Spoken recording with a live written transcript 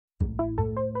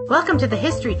Welcome to the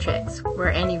History Chicks,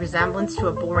 where any resemblance to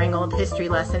a boring old history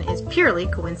lesson is purely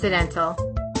coincidental.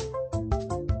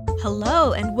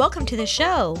 Hello and welcome to the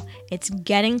show. It's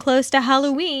getting close to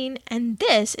Halloween, and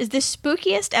this is the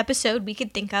spookiest episode we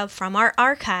could think of from our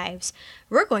archives.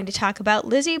 We're going to talk about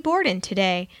Lizzie Borden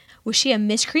today. Was she a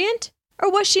miscreant,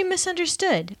 or was she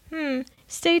misunderstood?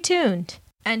 Stay tuned.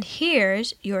 And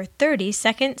here's your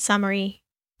 30-second summary.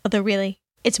 Although really,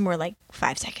 it's more like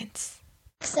 5 seconds.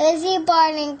 Lizzie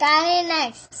Borden got an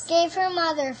ex, gave her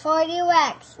mother 40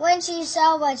 whacks. When she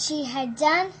saw what she had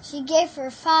done, she gave her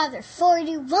father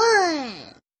 41.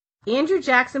 Andrew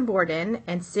Jackson Borden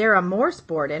and Sarah Morse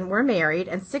Borden were married,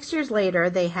 and 6 years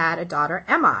later they had a daughter,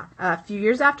 Emma. A few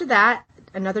years after that,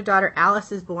 another daughter, Alice,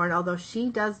 is born, although she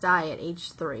does die at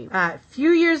age 3. A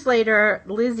few years later,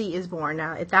 Lizzie is born.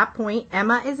 Now, at that point,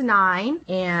 Emma is 9,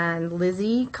 and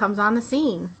Lizzie comes on the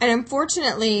scene. And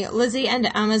unfortunately, Lizzie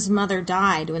and Emma's mother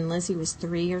died when Lizzie was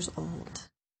 3 years old.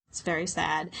 It's very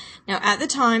sad. Now, at the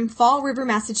time, Fall River,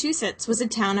 Massachusetts was a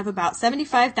town of about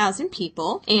 75,000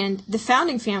 people, and the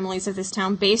founding families of this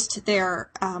town based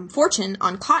their fortune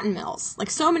on cotton mills. Like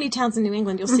so many towns in New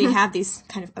England, you'll see have these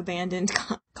kind of abandoned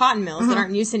cotton mills that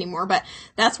aren't in use anymore, but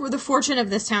that's where the fortune of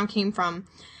this town came from.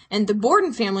 And the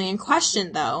Borden family in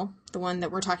question, though, the one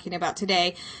that we're talking about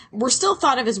today, were still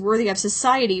thought of as worthy of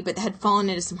society, but had fallen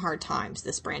into some hard times,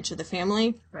 this branch of the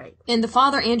family. Right. And the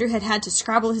father, Andrew, had to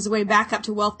scrabble his way back up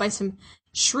to wealth by some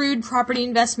shrewd property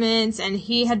investments, and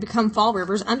he had become Fall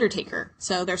River's undertaker.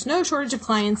 So there's no shortage of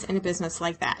clients in a business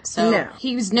like that. So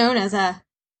he was known as a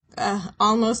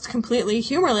almost completely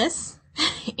humorless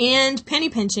and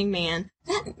penny-pinching man.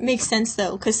 That makes sense,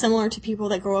 though, because similar to people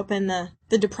that grow up in the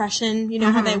Depression, you know,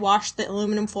 how they wash the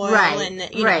aluminum foil. Right,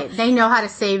 and you know. They know how to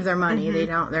save their money. They're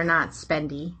not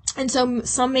spendy. And so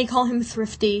some may call him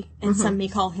thrifty, and some may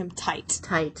call him tight.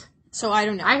 Tight. So I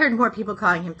don't know. I heard more people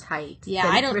calling him tight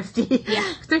than thrifty.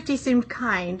 Yeah. Thrifty seemed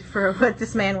kind for what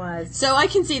this man was. So I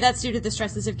can see that's due to the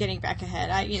stresses of getting back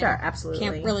ahead. Sure, absolutely.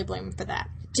 Can't really blame him for that.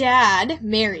 Dad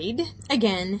married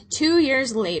again 2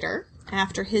 years later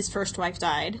after his first wife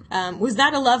died. Was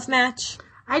that a love match?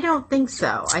 I don't think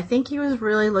so. I think he was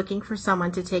really looking for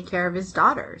someone to take care of his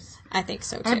daughters. I think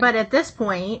so, too. But at this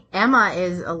point, Emma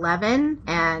is 11,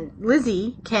 and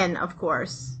Lizzie can, of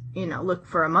course, look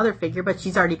for a mother figure, but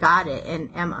she's already got it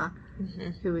in Emma,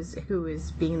 who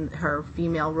is being her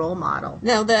female role model.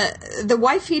 No, the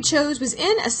wife he chose was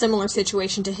in a similar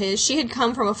situation to his. She had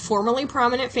come from a formerly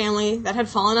prominent family that had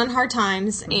fallen on hard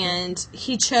times, and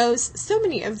he chose, so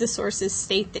many of the sources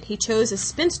state that he chose a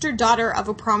spinster daughter of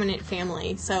a prominent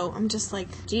family. So I'm just like,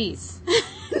 geez.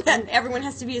 That everyone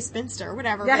has to be a spinster or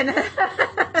whatever. Yeah,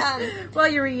 but, well,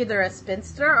 you were either a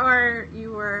spinster or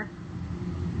you were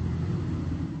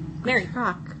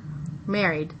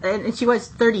married. And she was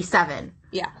 37.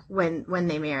 Yeah. When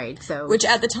they married, so. Which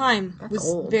at the time was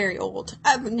old. Very old.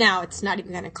 Now it's not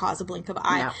even going to cause a blink of an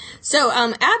eye. No. So,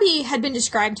 Abby had been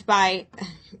described by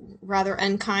rather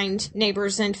unkind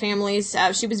neighbors and families.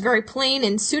 She was very plain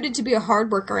and suited to be a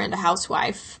hard worker and a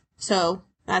housewife. So,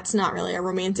 that's not really a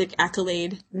romantic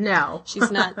accolade. No.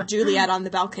 She's not Juliet on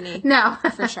the balcony. No.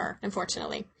 For sure,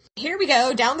 unfortunately. Here we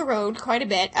go, down the road quite a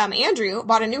bit. Andrew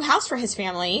bought a new house for his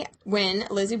family when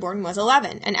Lizzie Borden was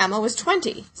 11, and Emma was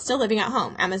 20, still living at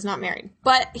home. Emma's not married.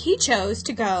 But he chose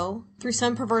to go, through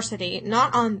some perversity,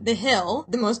 not on the Hill,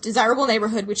 the most desirable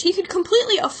neighborhood, which he could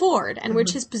completely afford, and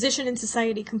which his position in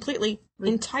society completely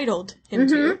entitled him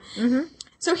to.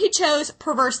 So he chose,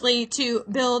 perversely, to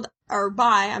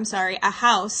buy a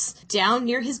house down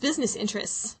near his business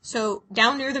interests. So,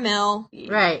 down near the mill.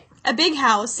 Right. A big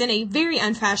house in a very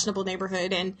unfashionable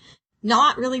neighborhood and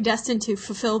not really destined to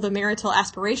fulfill the marital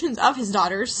aspirations of his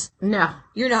daughters. No.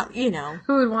 You're not,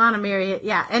 Who would want to marry it?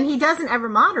 Yeah, and he doesn't ever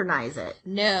modernize it.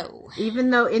 No. Even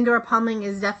though indoor plumbing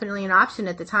is definitely an option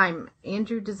at the time,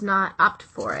 Andrew does not opt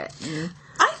for it.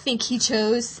 I think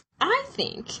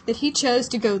that he chose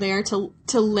to go there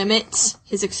to limit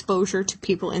his exposure to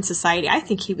people in society. I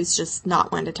think he was just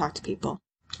not one to talk to people.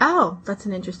 Oh, that's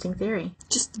an interesting theory.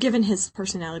 Just given his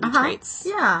personality traits.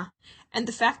 Yeah. And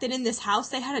the fact that in this house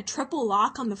they had a triple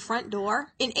lock on the front door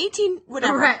in 18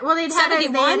 whatever. Right. Well, they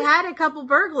had a couple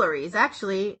burglaries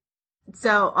actually.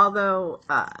 So, although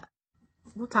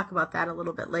we'll talk about that a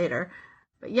little bit later.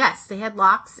 But yes, they had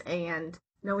locks and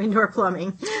no indoor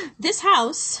plumbing. This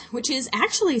house, which is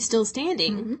actually still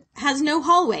standing, has no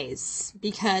hallways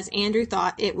because Andrew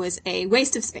thought it was a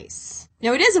waste of space.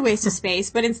 Now, it is a waste of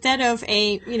space, but instead of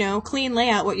a, clean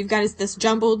layout, what you've got is this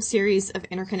jumbled series of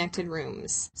interconnected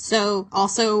rooms. So,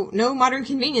 also, no modern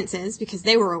conveniences because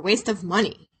they were a waste of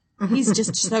money. He's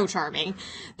just so charming.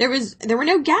 There were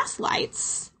no gas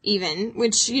lights even,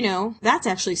 which, you know, that's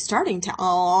actually starting to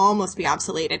almost be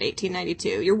obsolete at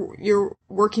 1892. You're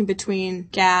working between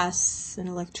gas and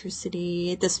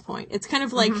electricity at this point. It's kind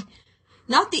of like,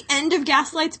 not the end of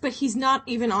gaslights, but he's not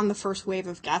even on the first wave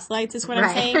of gaslights, is what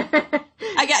I'm saying.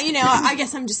 I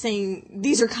guess I'm just saying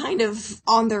these are kind of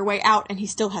on their way out, and he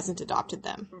still hasn't adopted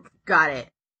them. Got it.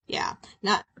 Yeah.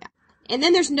 And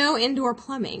then there's no indoor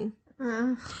plumbing.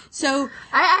 So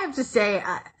I have to say,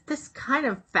 this kind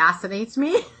of fascinates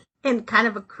me in kind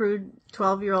of a crude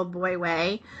 12-year-old boy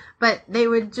way, but they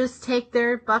would just take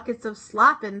their buckets of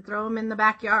slop and throw them in the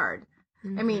backyard.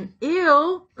 I mean,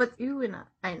 ew, but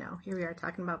I know, here we are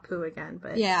talking about poo again,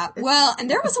 but... Yeah, well, and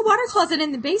there was a water closet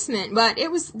in the basement, but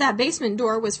that basement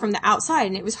door was from the outside,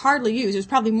 and it was hardly used. It was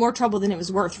probably more trouble than it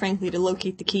was worth, frankly, to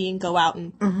locate the key and go out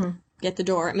and get the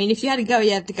door. I mean, if you had to go,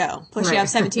 you had to go. Plus, you have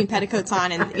 17 petticoats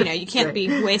on, and, you can't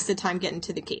be wasted time getting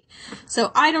to the key.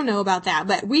 So, I don't know about that,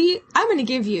 but I'm going to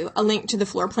give you a link to the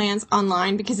floor plans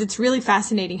online, because it's really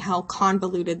fascinating how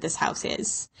convoluted this house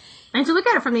is. And to look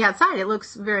at it from the outside, it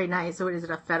looks very nice. So what is it,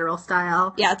 a federal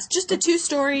style? Yeah, it's just a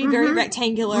 2-story, very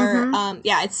rectangular.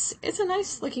 It's a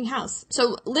nice looking house.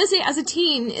 So Lizzie, as a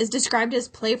teen, is described as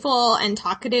playful and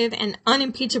talkative and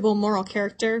unimpeachable moral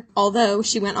character, although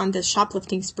she went on this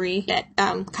shoplifting spree that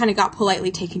kind of got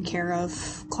politely taken care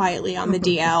of quietly on the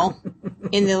DL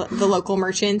in the local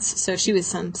merchants. So she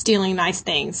was stealing nice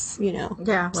things,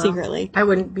 secretly. I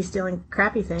wouldn't be stealing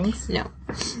crappy things. No.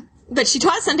 But she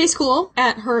taught Sunday school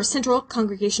at her Central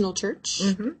Congregational Church,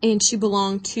 and she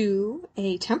belonged to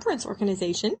a temperance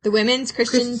organization, the Women's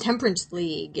Christian Temperance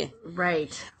League.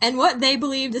 Right. And what they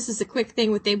believed, this is a quick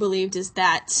thing, what they believed is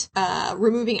that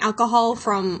removing alcohol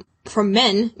from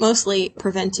men mostly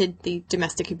prevented the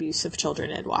domestic abuse of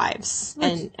children and wives,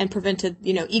 and prevented,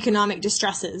 economic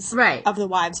distresses of the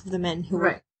wives of the men who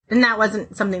were... And that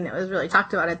wasn't something that was really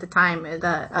talked about at the time,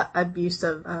 the abuse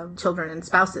of children and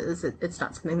spouses. It's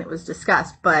not something that was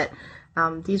discussed, but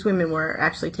these women were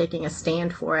actually taking a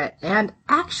stand for it. And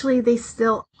actually, they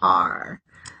still are.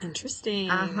 Interesting.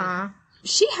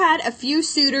 She had a few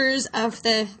suitors of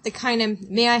the kind of,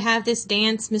 may I have this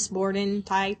dance, Miss Borden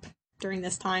type during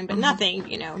this time, but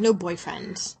nothing, no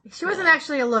boyfriend. She wasn't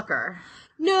actually a looker.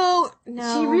 No.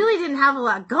 She really didn't have a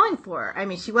lot going for her. I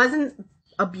mean, she wasn't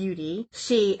a beauty.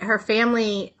 Her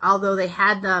family, although they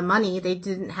had the money, they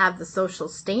didn't have the social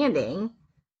standing.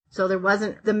 So there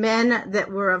wasn't, the men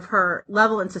that were of her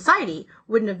level in society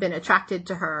wouldn't have been attracted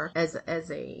to her as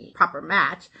a proper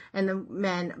match. And the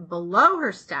men below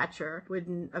her stature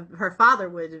her father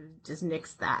would have just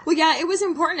nixed that. Well, yeah, it was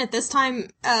important at this time,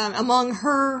 among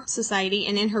her society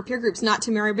and in her peer groups not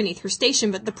to marry beneath her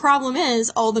station. But the problem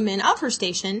is all the men of her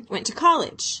station went to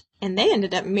college. And they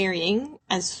ended up marrying,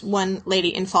 as one lady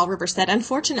in Fall River said,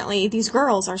 unfortunately, these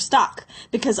girls are stuck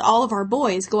because all of our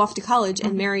boys go off to college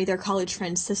and marry their college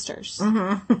friends' sisters.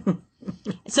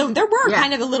 So there were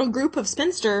kind of a little group of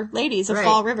spinster ladies of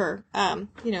Fall River,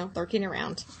 lurking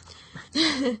around.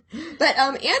 But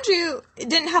Andrew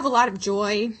didn't have a lot of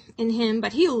joy in him,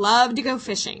 but he loved to go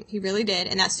fishing. He really did,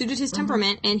 and that suited his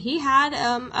temperament. And he had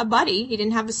a buddy. He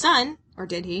didn't have a son, or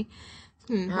did he?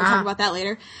 We'll talk about that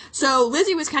later. So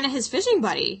Lizzie was kind of his fishing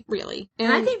buddy, really.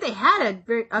 And I think they had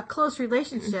a close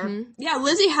relationship. Yeah,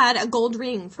 Lizzie had a gold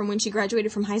ring from when she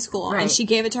graduated from high school, and she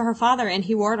gave it to her father, and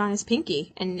he wore it on his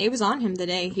pinky, and it was on him the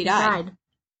day he died.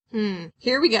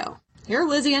 Here we go. Here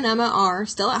Lizzie and Emma are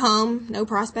still at home, no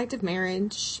prospect of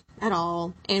marriage at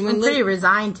all. And when I'm pretty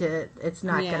resigned to it's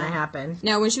not going to happen.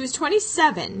 Now, when she was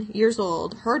 27 years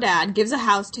old, her dad gives a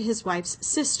house to his wife's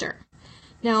sister.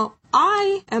 Now,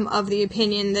 I am of the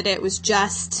opinion that it was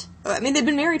they've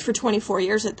been married for 24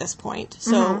 years at this point,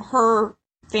 so her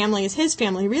family is his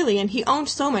family, really, and he owned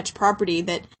so much property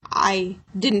that I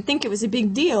didn't think it was a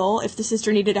big deal if the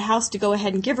sister needed a house to go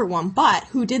ahead and give her one, but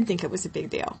who did think it was a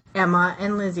big deal? Emma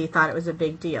and Lizzie thought it was a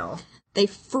big deal. They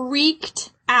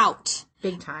freaked out.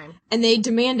 Big time. And they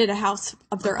demanded a house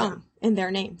of their own. In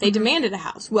their name. They demanded a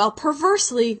house. Well,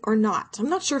 perversely or not, I'm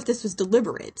not sure if this was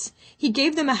deliberate, he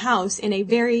gave them a house in a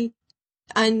very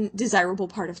undesirable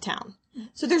part of town.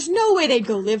 So there's no way they'd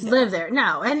go live there.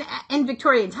 No. And in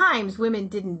Victorian times, women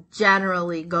didn't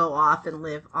generally go off and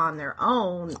live on their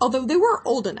own. Although they were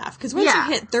old enough, because once you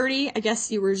hit 30, I guess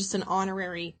you were just an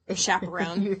honorary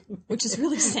chaperone, which is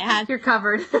really sad. You're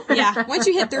covered. Yeah, once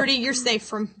you hit 30, you're safe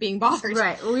from being bothered.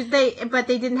 Right. But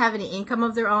they didn't have any income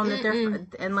of their own,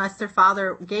 unless their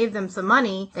father gave them some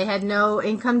money. They had no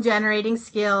income generating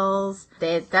skills.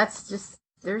 That's just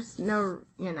there's no,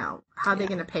 how are they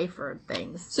going to pay for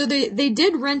things? So they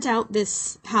did rent out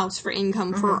this house for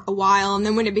income for a while, and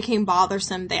then when it became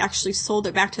bothersome, they actually sold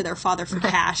it back to their father for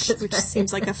cash, which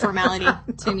seems like a formality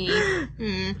to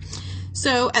me.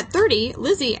 So at 30,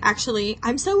 Lizzie actually,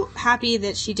 I'm so happy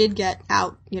that she did get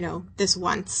out, this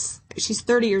once. She's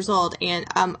 30 years old, and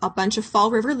a bunch of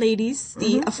Fall River ladies,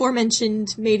 the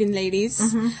aforementioned maiden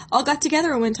ladies, all got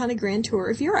together and went on a grand tour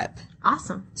of Europe.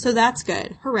 Awesome. So that's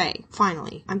good. Hooray.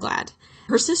 Finally. I'm glad.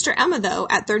 Her sister Emma, though,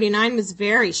 at 39 was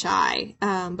very shy,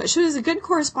 but she was a good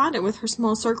correspondent with her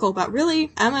small circle. But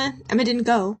really, Emma didn't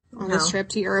go on this trip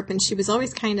to Europe, and she was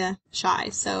always kind of shy,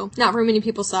 so not very many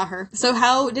people saw her. So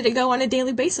how did it go on a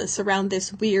daily basis around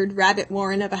this weird rabbit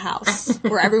warren of a house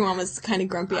where everyone was kind of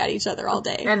grumpy at each other all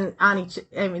day? And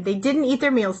they didn't eat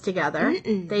their meals together.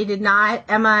 They did not,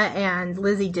 Emma and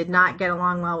Lizzie did not get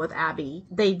along well with Abby.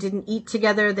 They didn't eat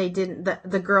together. They didn't,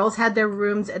 the girls had their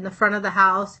rooms in the front of the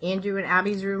house. Andrew and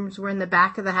Abby's rooms were in the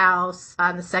back of the house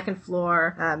on the second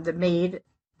floor. The maid,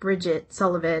 Bridget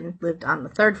Sullivan, lived on the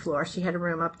third floor. She had a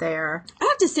room up there. I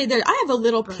have to say that I have a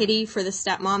little pity for the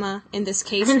stepmama in this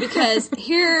case, because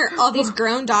here all these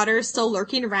grown daughters still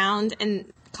lurking around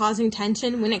and causing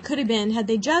tension when it could have been, had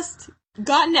they just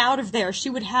gotten out of there,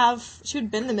 she would have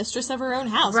been the mistress of her own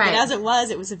house. Right. But as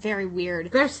it was a very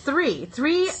weird. There's three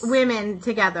women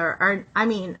together are,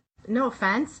 no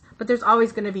offense, but there's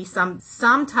always going to be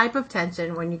some type of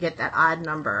tension when you get that odd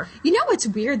number. You know what's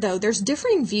weird, though? There's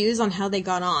differing views on how they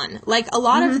got on. Like, a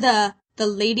lot of the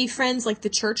lady friends, like the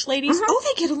church ladies,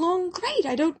 they get along great.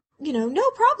 I don't,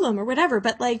 no problem or whatever.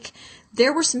 But, like,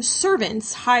 there were some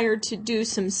servants hired to do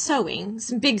some sewing,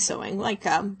 some big sewing, like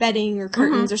bedding or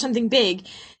curtains or something big.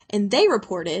 And they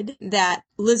reported that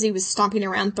Lizzie was stomping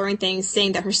around, throwing things,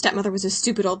 saying that her stepmother was a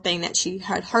stupid old thing, that she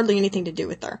had hardly anything to do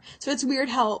with her. So it's weird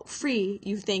how free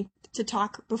you think to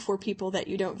talk before people that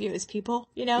you don't view as people,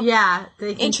 Yeah,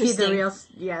 they think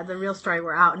the real story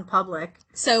were out in public.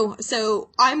 So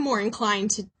I'm more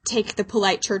inclined to take the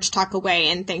polite church talk away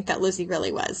and think that Lizzie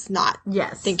really was not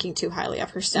thinking too highly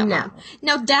of her stepmom. No.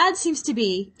 Now, Dad seems to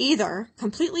be either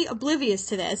completely oblivious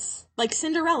to this, like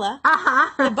Cinderella,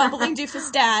 the bumbling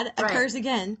doofus dad occurs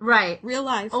again. Right. Real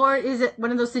life. Or is it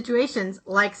one of those situations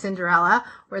like Cinderella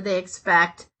where they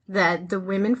expect that the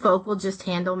women folk will just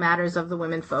handle matters of the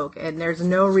women folk, and there's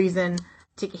no reason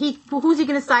to, who's he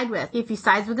going to side with? If he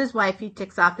sides with his wife, he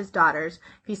ticks off his daughters.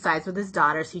 If he sides with his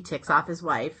daughters, he ticks off his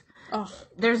wife. Oh.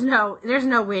 There's no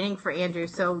winning for Andrew,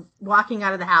 so walking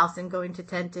out of the house and going to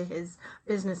tend to his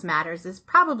business matters is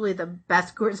probably the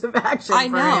best course of action for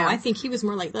him. I think he was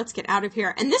more like, let's get out of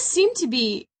here. And this seemed to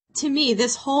be, to me,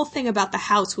 this whole thing about the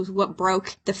house was what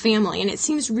broke the family, and it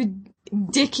seems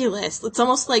ridiculous. It's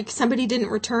almost like somebody didn't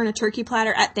return a turkey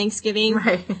platter at Thanksgiving,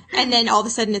 and then all of a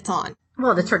sudden it's on.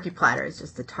 Well, the turkey platter is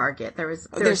just the target.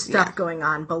 There's stuff going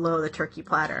on below the turkey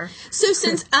platter. So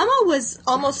since Emma was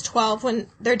almost 12 when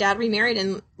their dad remarried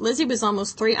and Lizzie was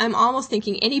almost 3, I'm almost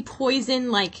thinking any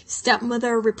poison, like,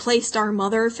 stepmother replaced our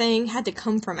mother thing had to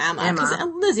come from Emma. Because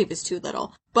Lizzie was too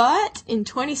little. But in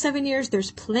 27 years, there's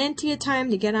plenty of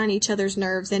time to get on each other's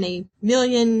nerves in a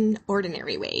million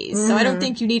ordinary ways. So I don't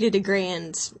think you needed a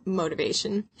grand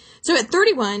motivation. So at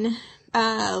 31,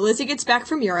 Lizzie gets back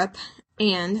from Europe,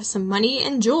 and some money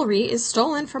and jewelry is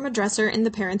stolen from a dresser in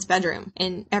the parents' bedroom.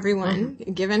 And everyone,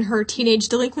 given her teenage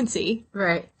delinquency,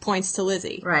 points to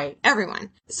Lizzie. Right.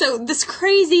 Everyone. So this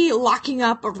crazy locking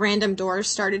up of random doors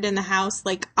started in the house.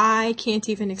 Like, I can't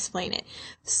even explain it.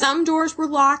 Some doors were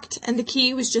locked and the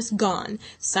key was just gone.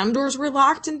 Some doors were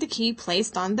locked and the key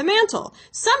placed on the mantle.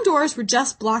 Some doors were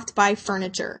just blocked by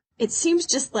furniture. It seems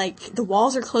just like the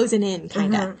walls are closing in,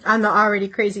 kind of. On the already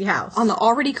crazy house. On the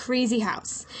already crazy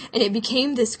house. And it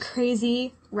became this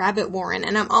crazy rabbit warren.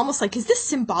 And I'm almost like, is this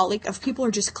symbolic of people are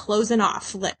just closing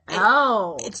off?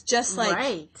 It's just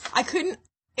like, I couldn't,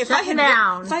 if I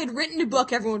had written a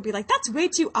book, everyone would be like, that's way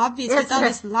too obvious with all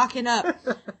this locking up.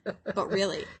 But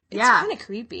really, it's kind of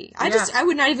creepy. I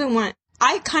would not even want,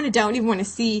 I kind of don't even want to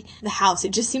see the house.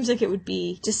 It just seems like it would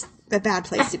be just a bad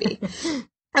place to be.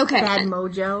 Okay. Bad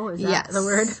mojo, is that the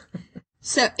word?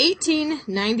 So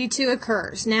 1892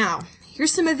 occurs. Now,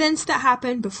 here's some events that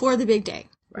happened before the big day,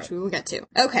 which we will get to.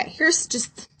 Okay,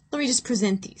 let me just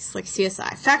present these, like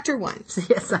CSI. Factor 1.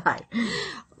 CSI.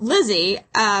 Lizzie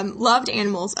loved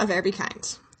animals of every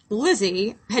kind.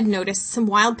 Lizzie had noticed some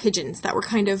wild pigeons that were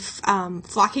kind of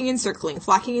flocking and circling,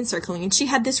 and she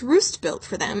had this roost built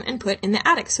for them and put in the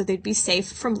attic so they'd be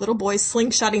safe from little boys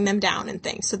slingshotting them down and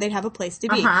things, so they'd have a place to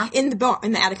be in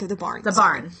the attic of the barn.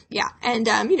 Barn. Yeah. And,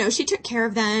 she took care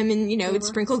of them and, would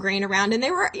sprinkle grain around, and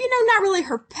they were, not really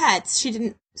her pets. She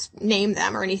didn't name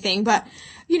them or anything, but,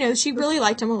 you know, she really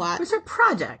liked him a lot. It was her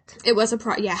project. It was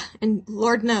yeah. And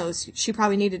Lord knows she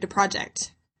probably needed a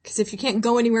project. Because if you can't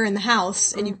go anywhere in the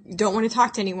house and you don't want to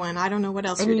talk to anyone, I don't know what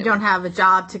else and you're you doing. don't have a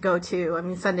job to go to. I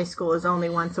mean, Sunday school is only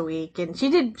once a week. And she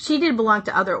did belong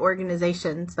to other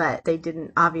organizations, but they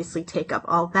didn't obviously take up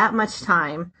all that much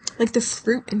time. Like the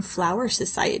Fruit and Flower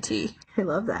Society. I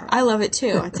love that. I love it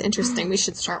too. It's interesting. We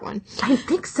should start one. I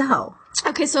think so.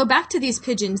 Okay, so back to these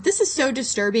pigeons. This is so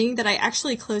disturbing that I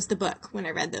actually closed the book when I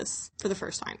read this for the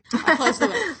first time. I closed the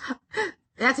book.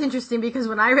 That's interesting because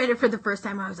when I read it for the first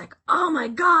time, I was like, oh my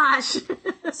gosh.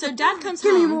 So Dad comes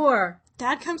home. Give me more.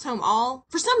 Dad comes home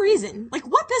for some reason. Like,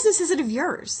 what business is it of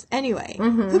yours? Anyway,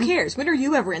 who cares? When are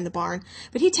you ever in the barn?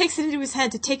 But he takes it into his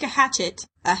head to take a hatchet,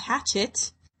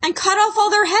 and cut off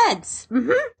all their heads.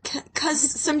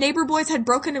 Because some neighbor boys had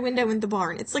broken a window in the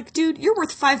barn. It's like, dude, you're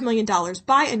worth $5 million.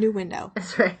 Buy a new window.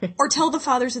 That's right. Or tell the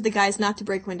fathers of the guys not to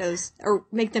break windows or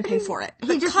make them pay for it.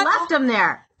 He just left them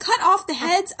there. Cut off the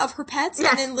heads of her pets,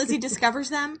 and then Lizzie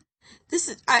discovers them. This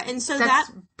is, and so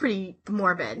that's pretty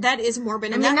morbid. That is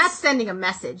morbid. I mean, that's sending a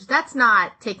message. That's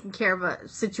not taking care of a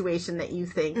situation that you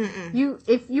think.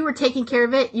 If you were taking care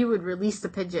of it, you would release the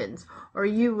pigeons, or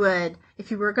you would, if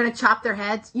you were going to chop their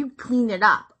heads, you clean it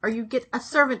up, or you get a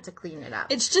servant to clean it up.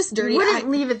 It's just dirty. You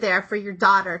wouldn't leave it there for your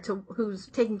daughter who's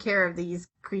taking care of these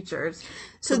creatures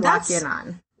to walk in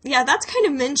on. Yeah, that's kind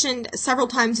of mentioned several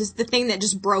times as the thing that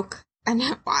just broke. And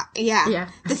the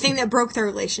thing that broke their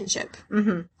relationship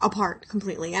apart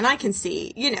completely. And I can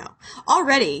see,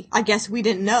 already, I guess we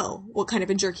didn't know what kind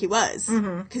of a jerk he was.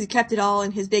 Because he kept it all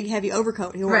in his big, heavy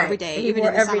overcoat he wore every day. He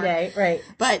wore every day, right.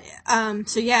 But,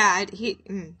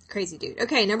 crazy dude.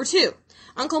 Okay, number 2.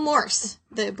 Uncle Morse,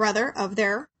 the brother of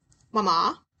their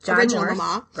mama. John original Morse.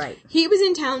 mama. Right. He was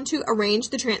in town to arrange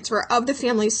the transfer of the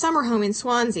family's summer home in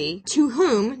Swansea, to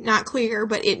whom, not clear,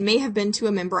 but it may have been to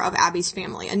a member of Abby's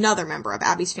family, another member of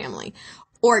Abby's family.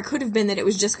 Or it could have been that it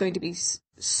was just going to be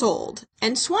sold.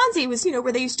 And Swansea was,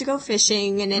 where they used to go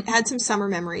fishing, and it had some summer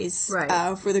memories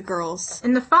for the girls.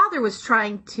 And the father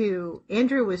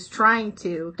Andrew was trying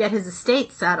to get his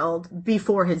estate settled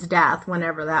before his death,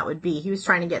 whenever that would be. He was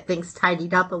trying to get things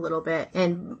tidied up a little bit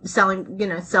and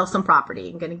sell some property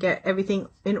and going to get everything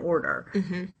in order.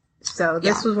 So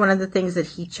this was one of the things that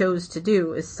he chose to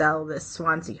do, is sell this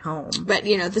Swansea home. But,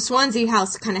 the Swansea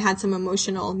house kind of had some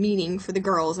emotional meaning for the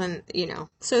girls, and,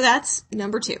 so that's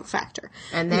number 2 factor.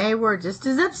 And they were just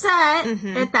as upset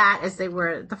at that as they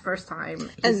were the first time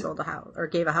he sold a house, or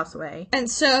gave a house away. And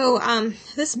so,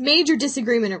 this major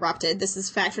disagreement erupted. This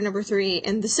is factor number 3,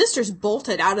 and the sisters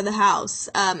bolted out of the house,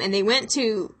 and they went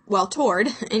toward,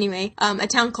 a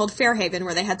town called Fairhaven,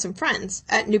 where they had some friends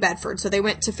at New Bedford. So they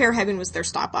went to Fairhaven was their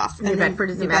stop off. New Bedford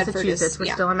is in Massachusetts.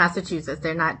 We're still in Massachusetts.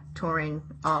 They're not touring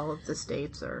all of the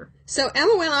states or... So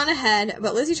Emma went on ahead,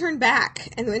 but Lizzie turned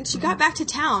back. And when she got back to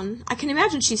town, I can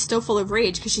imagine she's still full of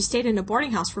rage because she stayed in a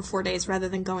boarding house for 4 days rather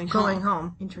than going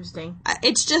home. Interesting.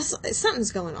 It's just,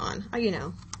 something's going on.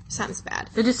 Something's bad.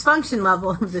 The dysfunction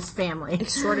level of this family.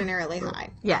 Extraordinarily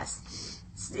high. Yes.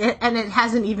 And it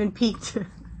hasn't even peaked.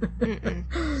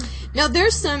 Now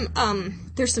there's some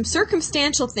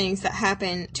circumstantial things that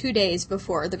happen 2 days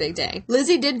before the big day.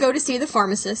 Lizzie did go to see the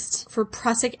pharmacist for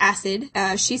prussic acid.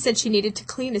 She said she needed to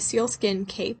clean a sealskin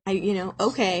cape.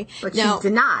 Okay. But she's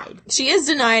denied. She is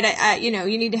denied.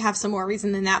 You need to have some more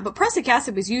reason than that. But prussic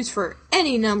acid was used for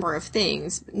any number of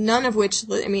things, none of which,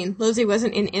 Lizzie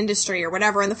wasn't in industry or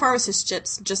whatever, and the pharmacist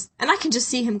just, and I can just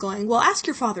see him going, well, ask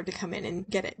your father to come in and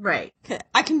get it. Right.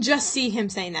 I can just see him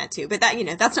saying that too. But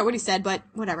that's not what he said, but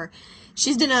whatever.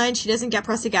 She's denied she doesn't get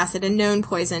prussic acid and known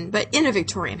poison, but in a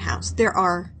Victorian house, there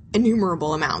are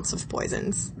innumerable amounts of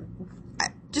poisons.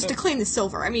 Just to clean the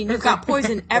silver. You've got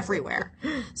poison everywhere.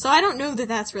 So I don't know that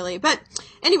that's really... But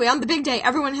anyway, on the big day,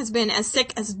 everyone has been as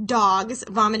sick as dogs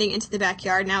vomiting into the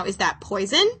backyard. Now, is that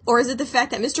poison? Or is it the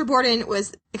fact that Mr. Borden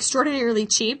was extraordinarily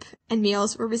cheap and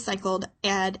meals were recycled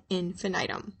ad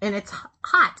infinitum? And it's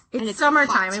hot. It's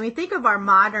summertime. Hot. Think of our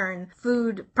modern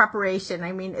food preparation.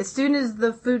 As soon as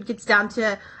the food gets down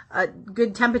to a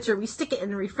good temperature, we stick it in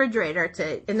the refrigerator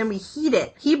and then we heat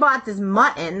it. He bought this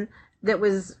mutton that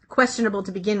was questionable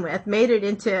to begin with, made it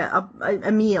into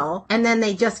a meal, and then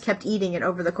they just kept eating it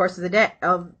over the course of the day,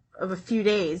 of a few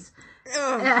days.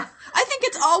 I think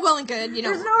it's all well and good,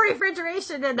 There's no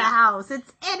refrigeration in the house.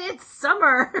 It's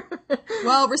summer.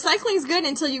 Well, recycling's good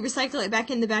until you recycle it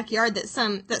back in the backyard. That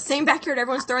same backyard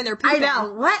everyone's throwing their poop in. I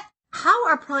know. What? How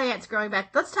are plants growing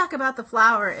back? Let's talk about the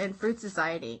Flower and Fruit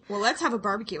Society. Well, let's have a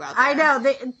barbecue out there. I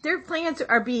know. Their plants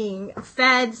are being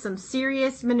fed some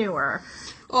serious manure.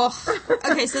 Oh,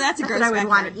 okay, so that's a gross I would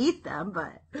backyard. want to eat them,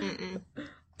 but...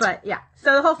 But, yeah.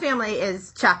 So the whole family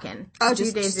is chucking Oh, a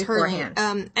few days beforehand.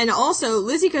 And also,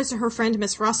 Lizzie goes to her friend,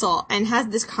 Miss Russell, and has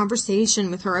this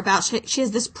conversation with her about, she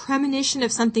has this premonition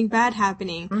of something bad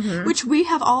happening, which we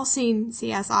have all seen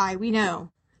CSI. We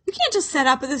know. You can't just set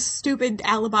up this stupid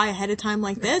alibi ahead of time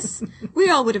like this. We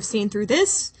all would have seen through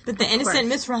this. But the innocent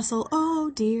Miss Russell, oh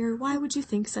dear, why would you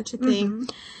think such a thing?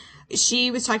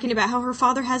 She was talking about how her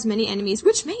father has many enemies,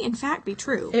 which may in fact be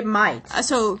true. It might.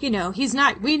 So, he's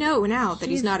not, we know now that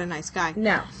he's not a nice guy.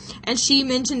 No. And she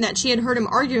mentioned that she had heard him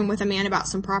arguing with a man about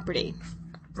some property.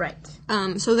 Right.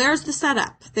 So there's the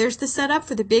setup. There's the setup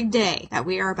for the big day that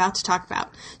we are about to talk about.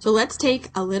 So let's take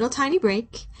a little tiny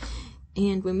break.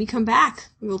 And when we come back,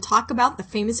 we will talk about the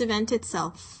famous event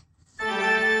itself.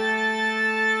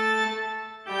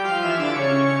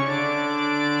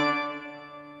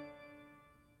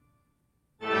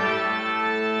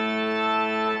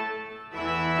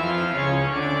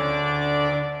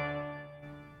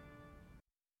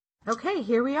 Okay,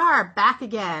 here we are, back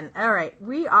again. All right,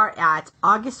 we are at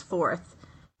August 4th,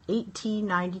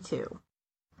 1892.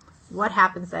 What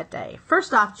happens that day?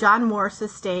 First off, John Morse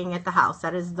is staying at the house.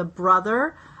 That is the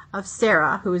brother of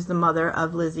Sarah, who is the mother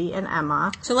of Lizzie and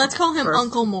Emma. So let's call him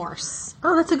Uncle Morse.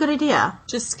 Oh, that's a good idea.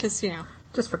 Just because,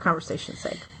 Just for conversation's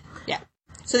sake. Yeah.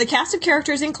 So the cast of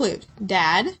characters include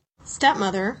Dad,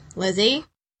 Stepmother, Lizzie,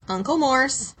 Uncle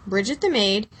Morse, Bridget the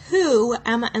maid, who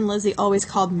Emma and Lizzie always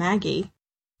called Maggie.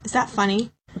 Is that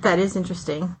funny? That is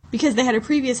interesting. Because they had a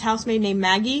previous housemaid named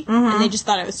Maggie, and they just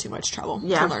thought it was too much trouble to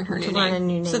learn her new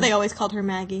name. So they always called her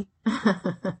Maggie.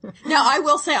 Now, I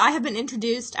will say I have been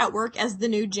introduced at work as the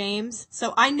new James,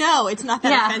 so I know it's not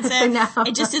that offensive. No.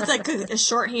 It's like a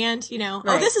shorthand, Right.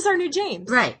 Oh, this is our new James.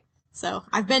 Right. So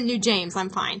I've been new James, I'm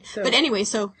fine. But anyway,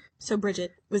 so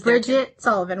Bridget was there. Bridget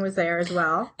Sullivan was there as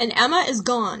well. And Emma is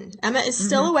gone. Emma is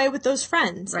still away with those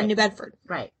friends in New Bedford.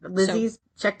 Right. Lizzie's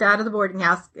checked out of the boarding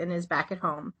house and is back at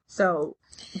home. So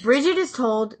Bridget is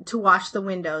told to wash the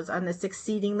windows on this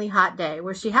exceedingly hot day,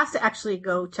 where she has to actually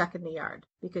go check in the yard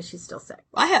because she's still sick.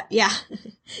 Yeah,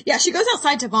 she goes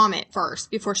outside to vomit first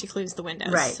before she cleans the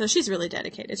windows. Right. So she's really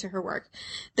dedicated to her work.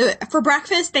 For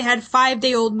breakfast, they had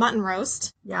 5-day-old mutton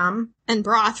roast. Yum. And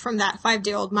broth from that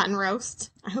 5-day-old mutton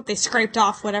roast. I hope they scraped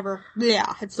off whatever,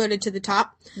 had floated to the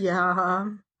top. Yeah.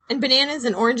 And bananas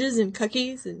and oranges and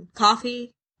cookies and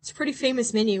coffee. It's a pretty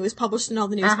famous menu. It was published in all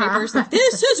the newspapers. Like,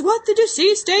 this is what the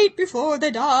deceased ate before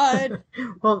they died.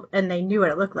 Well, and they knew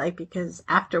what it looked like because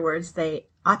afterwards they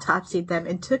autopsied them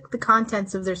and took the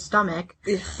contents of their stomach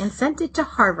and sent it to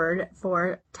Harvard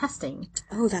for testing.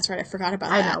 Oh, that's right. I forgot about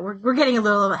that. I know. We're getting a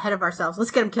little ahead of ourselves. Let's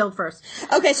get them killed first.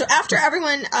 Okay, so after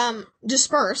everyone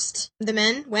dispersed, the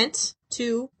men went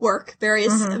to work,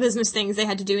 various business things they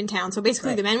had to do in town. So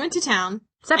basically the men went to town.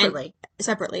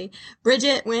 Separately.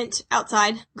 Bridget went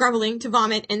outside, grumbling to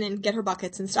vomit and then get her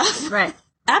buckets and stuff. Right.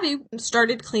 Abby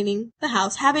started cleaning the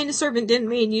house. Having a servant didn't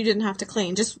mean you didn't have to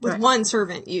clean. Just with one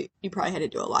servant, you probably had to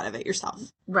do a lot of it yourself.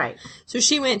 Right. So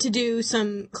she went to do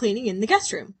some cleaning in the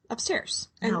guest room upstairs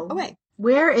and away.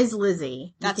 Where is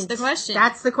Lizzie? That's the question.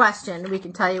 That's the question. We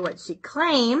can tell you what she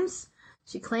claims.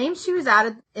 She claims she was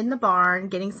out in the barn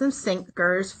getting some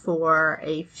sinkers for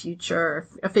a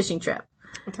fishing trip.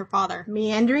 With her father.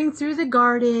 Meandering through the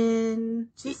garden.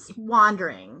 Just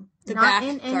wandering. The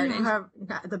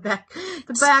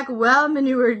back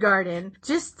well-manured garden.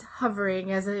 Just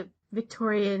hovering as a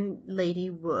Victorian lady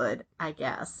would, I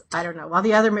guess. I don't know. While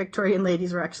the other Victorian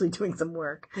ladies were actually doing some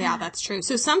work. Yeah, that's true.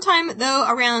 So sometime, though,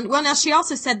 now she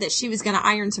also said that she was going to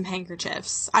iron some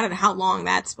handkerchiefs. I don't know how long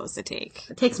that's supposed to take.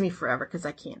 It takes me forever because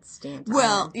I can't stand to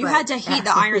iron, you had to heat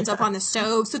the irons up on the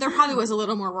stove, so there probably was a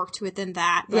little more work to it than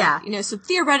that. But, so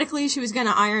theoretically, she was going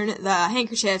to iron the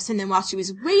handkerchiefs, and then while she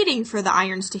was waiting for the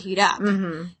irons to heat up,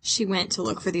 she went to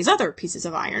look for these other pieces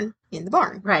of iron in the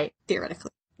barn. Right.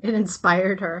 Theoretically. It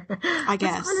inspired her. I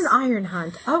guess. On an iron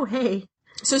hunt. Oh, hey.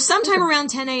 So sometime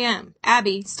around 10 a.m.,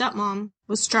 Abby, stepmom,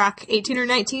 was struck 18 or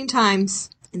 19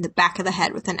 times in the back of the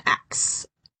head with an axe.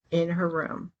 In her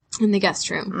room. In the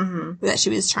guest room. That she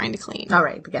was trying to clean. All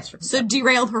right, the guest room. So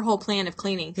derailed her whole plan of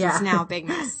cleaning. Yeah. It's now a big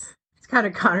mess. It's kind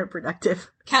of counterproductive.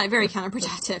 Very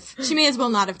counterproductive. She may as well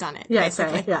not have done it. Yeah,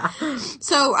 basically. Yeah.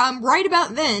 So,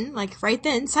 right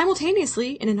then,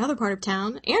 simultaneously, in another part of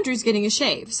town, Andrew's getting a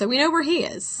shave. So we know where he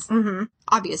is.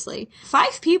 Obviously.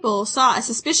 5 people saw a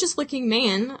suspicious-looking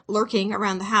man lurking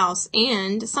around the house,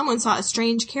 and someone saw a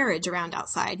strange carriage around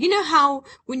outside. You know how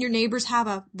when your neighbors have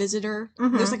a visitor,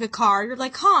 there's like a car, you're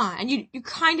like, huh? And you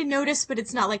kind of notice, but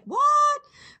it's not like, what?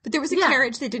 But there was a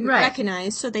carriage they didn't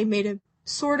recognize, so they made a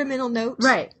sort of mental note.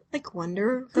 Right. Like,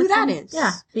 wonder who that is.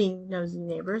 Yeah, being nosy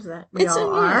neighbors that we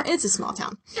all are. It's a small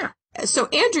town. Yeah. So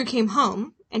Andrew came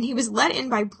home, and he was let in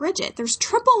by Bridget. There's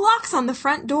triple locks on the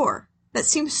front door. That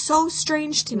seems so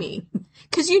strange to me.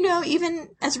 Because, even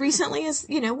as recently as,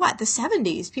 the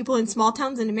 70s, people in small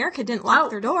towns in America didn't lock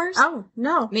their doors. Oh,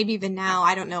 no. Maybe even now.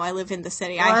 I don't know. I live in the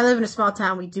city. Well, I live in a small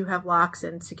town. We do have locks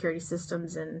and security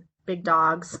systems and big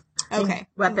dogs. Okay.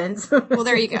 Weapons. Well,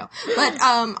 there you go. But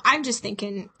I'm just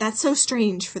thinking, that's so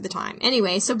strange for the time.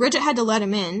 Anyway, so Bridget had to let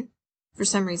him in. For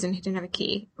some reason, he didn't have a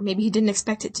key. Or maybe he didn't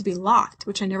expect it to be locked,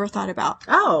 which I never thought about.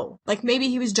 Oh. Like, maybe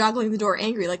he was joggling the door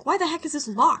angry. Like, why the heck is this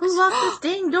locked? Who locked this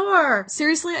dang door?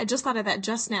 Seriously? I just thought of that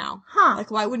just now. Huh.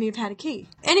 Like, why wouldn't he have had a key?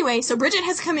 Anyway, so Bridget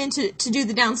has come in to do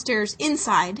the downstairs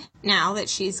inside now that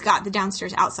she's got the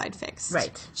downstairs outside fixed.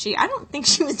 Right. I don't think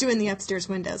she was doing the upstairs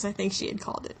windows. I think she had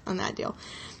called it on that deal.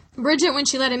 Bridget, when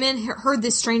she let him in, heard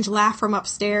this strange laugh from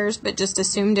upstairs, but just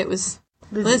assumed it was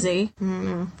Lizzie. I don't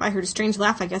know. If I heard a strange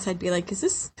laugh, I guess I'd be like,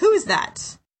 who is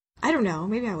that? I don't know.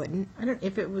 Maybe I wouldn't. I don't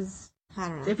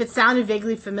know. If it sounded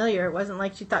vaguely familiar, it wasn't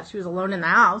like she thought she was alone in the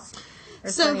house.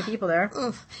 There's so many people there.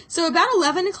 So about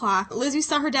 11 o'clock, Lizzie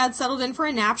saw her dad settled in for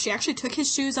a nap. She actually took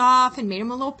his shoes off and made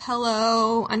him a little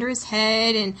pillow under his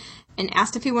head and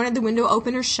asked if he wanted the window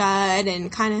open or shut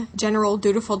and kind of general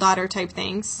dutiful daughter type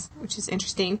things, which is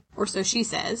interesting, or so she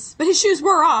says. But his shoes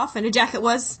were off and a jacket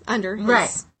was under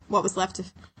his, what was left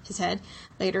of his head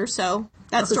later. So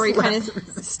that story kind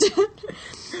of stood.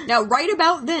 Now, right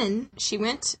about then, she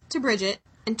went to Bridget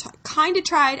and kind of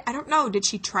tried, I don't know, did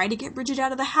she try to get Bridget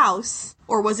out of the house?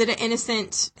 Or was it an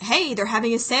innocent, hey, they're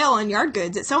having a sale on yard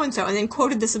goods at so-and-so, and then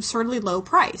quoted this absurdly low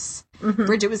price. Mm-hmm.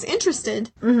 Bridget was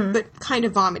interested, but kind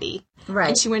of vomity. Right.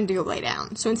 And she wanted to go lay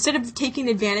down. So instead of taking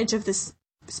advantage of this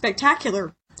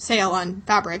spectacular sale on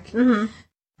fabric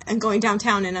and going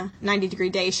downtown in a 90-degree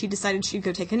day, she decided she'd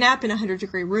go take a nap in a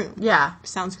 100-degree room. Yeah.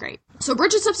 Sounds great. So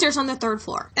Bridget's upstairs on the 3rd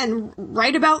floor. And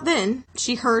right about then,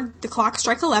 she heard the clock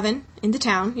strike 11 in the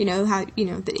town. You know how,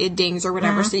 it dings or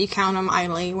whatever, so you count them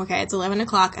idly. Okay, it's 11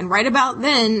 o'clock. And right about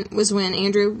then was when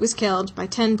Andrew was killed by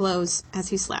 10 blows as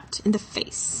he slept in the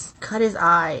face. Cut his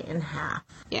eye in half.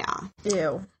 Yeah.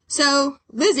 Ew. So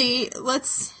Lizzie,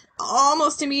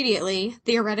 almost immediately,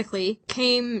 theoretically,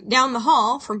 came down the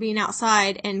hall from being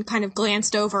outside and kind of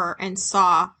glanced over and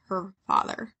saw her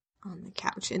father on the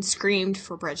couch and screamed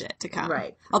for Bridget to come.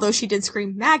 Right. Although she did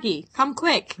scream, Maggie, come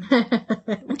quick.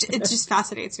 Which, it just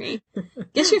fascinates me.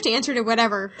 Guess you have to answer to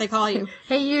whatever they call you.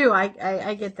 Hey, you,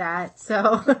 I get that,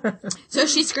 so. So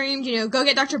she screamed, go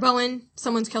get Dr. Bowen,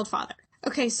 someone's killed father.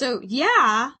 Okay, so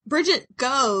yeah, Bridget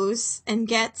goes and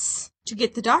gets to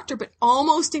get the doctor, but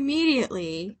almost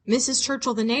immediately, Mrs.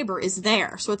 Churchill, the neighbor, is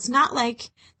there. So it's not like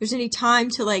there's any time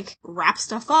to, wrap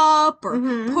stuff up or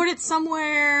put it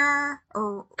somewhere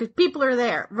or... Because people are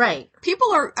there, right.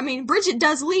 Bridget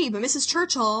does leave, but Mrs.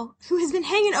 Churchill, who has been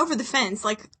hanging over the fence,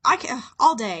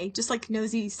 all day, just like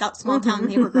nosy small-town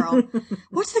neighbor girl.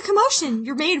 What's the commotion?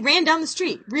 Your maid ran down the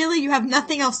street. Really? You have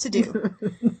nothing else to do.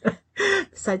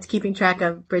 Besides keeping track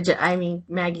of Bridget,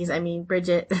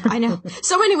 Bridget. I know.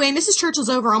 So anyway, Mrs. Churchill's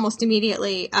over almost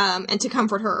immediately, and to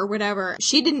comfort her or whatever.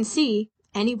 She didn't see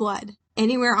any blood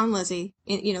anywhere on Lizzie.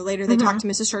 Later they talked to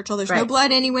Mrs. Churchill. There's no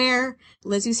blood anywhere.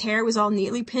 Lizzie's hair was all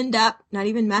neatly pinned up, not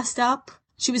even messed up.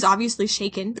 She was obviously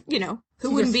shaken,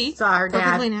 who wouldn't be? Saw her dad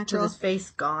perfectly natural. with his face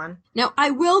gone. Now,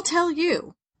 I will tell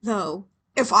you, though,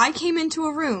 if I came into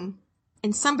a room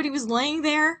and somebody was laying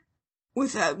there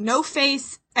with a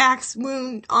no-face axe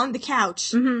wound on the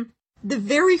couch, the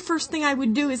very first thing I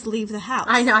would do is leave the house.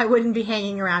 I know, I wouldn't be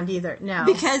hanging around either, no.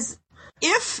 Because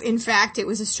if, in fact, it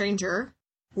was a stranger,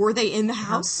 were they in the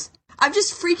house? I'm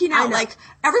just freaking out.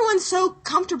 Everyone's so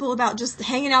comfortable about just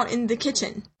hanging out in the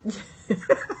kitchen.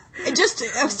 It just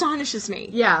astonishes me.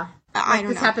 Yeah. I don't know.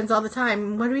 This happens all the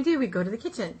time. What do? We go to the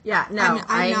kitchen. Yeah, no.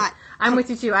 I'm with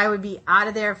you, too. I would be out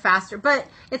of there faster. But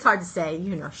it's hard to say,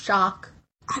 shock.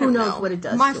 Who knows what it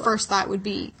does. My first thought would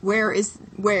be, where is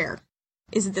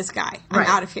it this guy? I'm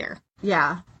out of here.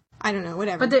 Yeah. I don't know,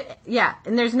 whatever. But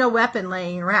and there's no weapon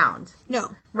laying around.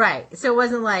 No. Right. So it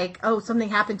wasn't like, something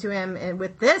happened to him and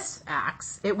with this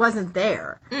axe. It wasn't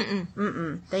there.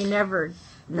 They never...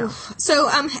 No. So,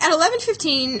 at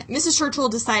 11:15, Mrs. Churchill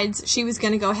decides she was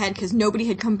going to go ahead because nobody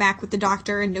had come back with the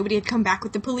doctor and nobody had come back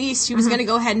with the police. She was going to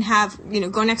go ahead and have,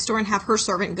 go next door and have her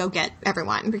servant go get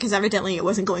everyone because evidently it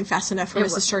wasn't going fast enough for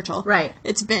Mrs. Churchill. Right.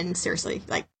 It's been, seriously,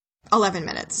 11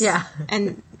 minutes. Yeah.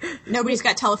 And nobody's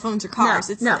got telephones or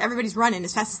cars. No. Everybody's running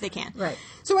as fast as they can. Right.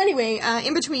 So anyway,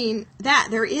 in between that,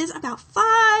 there is about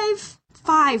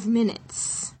five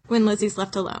minutes when Lizzie's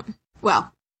left alone.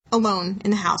 Well, alone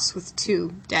in the house with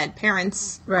 2 dead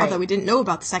parents. Right. Although we didn't know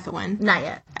about the second one. Not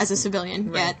yet. As a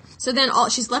civilian Right. yet. So then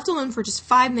she's left alone for just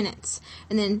 5 minutes.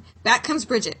 And then back comes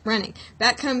Bridget running.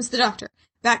 Back comes the doctor.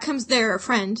 Back comes their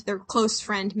friend, their close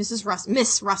friend, Miss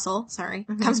Russell,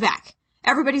 comes back.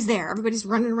 Everybody's there. Everybody's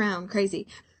running around crazy.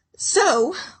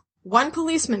 So, one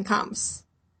policeman comes.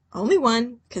 Only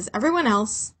one, because everyone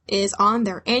else is on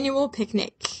their annual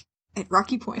picnic at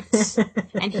Rocky Point.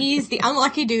 And he's the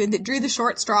unlucky dude that drew the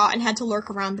short straw and had to lurk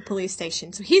around the police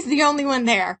station. So he's the only one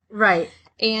there. Right.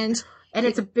 And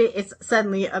it's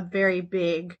suddenly a very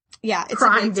big it's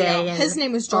crime a big deal. day. His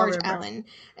name was George Allen.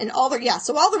 And so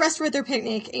all the rest were at their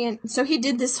picnic. And so he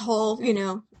did this whole,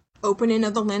 opening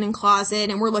of the linen closet.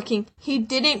 And we're looking. He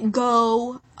didn't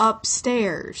go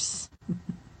upstairs.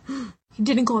 He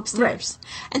didn't go upstairs. Right.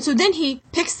 And so then he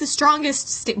picks the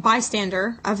strongest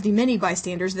bystander of the many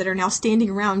bystanders that are now standing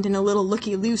around in a little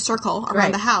looky-loo circle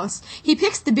around the house. He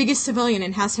picks the biggest civilian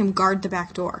and has him guard the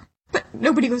back door. But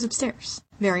nobody goes upstairs.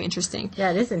 Very interesting.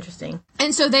 Yeah, it is interesting.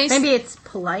 And so maybe it's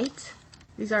polite.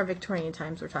 These are Victorian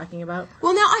times we're talking about.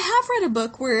 Well, now, I have read a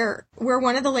book where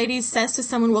one of the ladies says to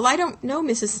someone, well, I don't know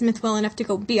Mrs. Smith well enough to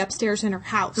go be upstairs in her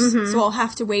house, so I'll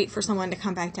have to wait for someone to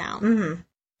come back down. Mm-hmm.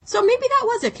 So maybe that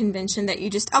was a convention that you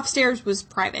just, upstairs was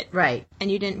private. Right.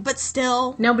 And you didn't, but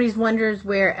still. Nobody's wonders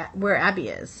where Abby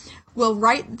is. Well,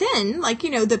 right then,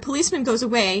 the policeman goes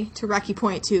away to Rocky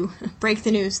Point to break the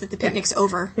news that the picnic's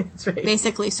over. That's right.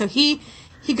 Basically. So he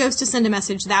goes to send a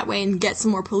message that way and get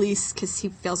some more police because he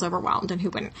feels overwhelmed, and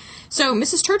who wouldn't. So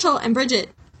Mrs. Churchill and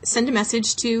Bridget send a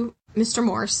message to Mr.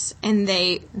 Morse, and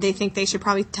they think they should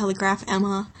probably telegraph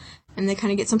Emma. And they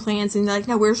kind of get some plans, and they're like,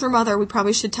 no, where's her mother? We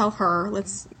probably should tell her.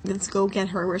 Let's go get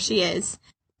her where she is.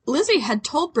 Lizzie had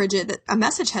told Bridget that a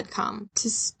message had come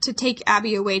to take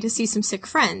Abby away to see some sick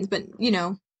friends, but,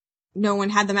 no one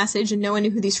had the message, and no one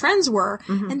knew who these friends were.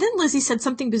 Mm-hmm. And then Lizzie said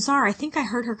something bizarre. I think I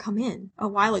heard her come in a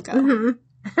while ago.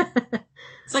 Mm-hmm.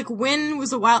 It's like,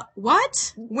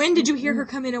 what? When did you hear her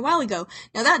come in a while ago?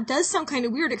 Now, that does sound kind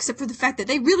of weird, except for the fact that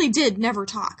they really did never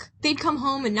talk. They'd come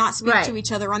home and not speak to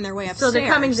each other on their way upstairs. So their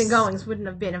comings and goings wouldn't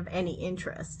have been of any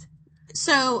interest.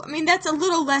 So, that's a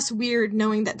little less weird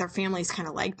knowing that their family's kind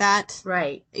of like that.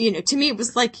 Right. To me, it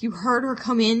was like you heard her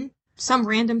come in some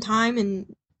random time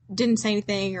and didn't say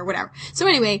anything or whatever. So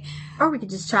anyway. Or we could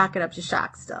just chalk it up to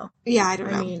shock still. Yeah, I don't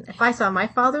know. If I saw my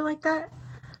father like that.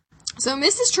 So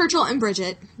Mrs. Churchill and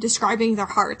Bridget, describing their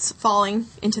hearts falling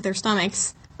into their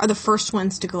stomachs, are the first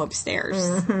ones to go upstairs.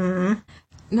 Mm-hmm.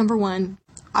 Number one,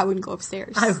 I wouldn't go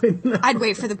upstairs. I would not. I'd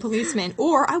wait for the policeman,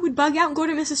 or I would bug out and go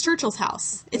to Mrs. Churchill's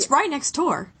house. It's right next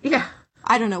door. Yeah.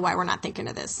 I don't know why we're not thinking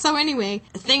of this. So anyway,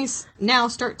 things now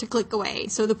start to click away.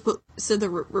 So the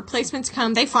replacements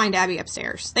come. They find Abby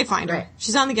upstairs. They find her.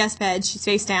 She's on the guest bed. She's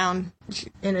face down.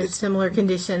 In a similar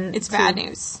condition. It's bad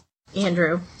news.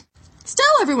 Andrew. Still,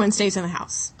 everyone stays in the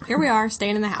house. Here we are,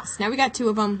 staying in the house. Now we got 2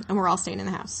 of them, and we're all staying in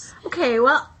the house. Okay,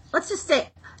 well, let's just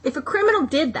say, if a criminal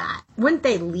did that, wouldn't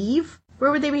they leave? Where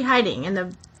would they be hiding? In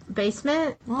the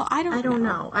basement? Well, I don't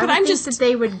know. But I think that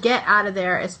they would get out of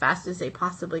there as fast as they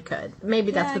possibly could.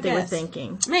 Maybe that's what they were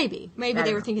thinking. Maybe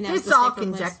they were thinking that was it's all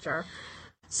conjecture.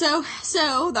 So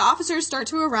the officers start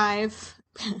to arrive.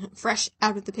 Fresh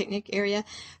out of the picnic area.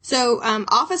 So,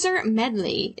 Officer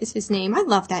Medley is his name. I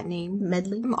love that name.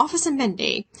 Medley? Officer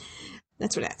Medley.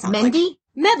 That's what that sounds like. Mendy?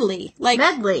 Medley.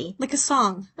 Medley. Like a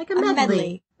song. Like a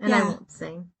medley. And I won't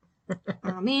sing.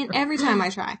 Oh, man, every time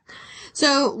I try.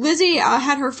 So, Lizzie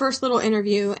had her first little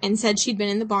interview and said she'd been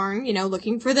in the barn,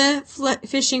 looking for the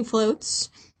fishing floats.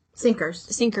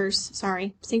 Sinkers,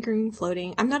 sorry. Sinking,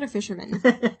 floating. I'm not a fisherman.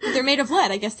 They're made of lead,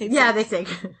 I guess they'd sink. Yeah, they sink.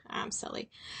 I'm silly.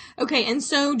 Okay, and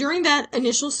so during that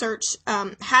initial search,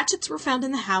 hatchets were found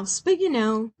in the house, but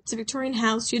it's a Victorian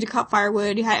house. You had to cut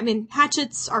firewood.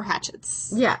 Hatchets are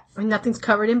hatchets. Yeah, nothing's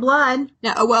covered in blood.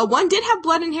 No, well, one did have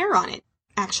blood and hair on it,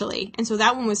 actually, and so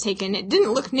that one was taken. It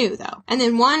didn't look new, though. And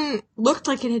then one looked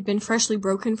like it had been freshly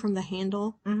broken from the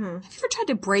handle. Mm-hmm. Have you ever tried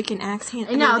to break an axe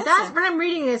handle? When I'm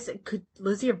reading this, could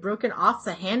Lizzie have broken off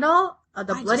the handle?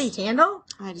 The bloody handle?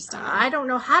 I just don't know. I don't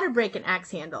know how to break an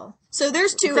axe handle. So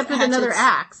there's 2 except with another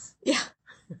axe. Yeah.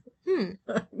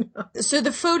 So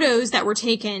the photos that were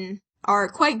taken are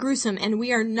quite gruesome, and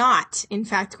we are not, in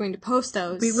fact, going to post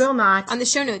those. We will not. On the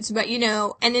show notes, but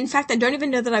and in fact, I don't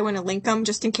even know that I want to link them,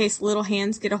 just in case little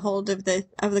hands get a hold of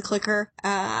the clicker.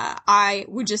 I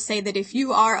would just say that if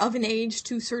you are of an age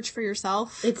to search for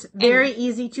yourself. It's very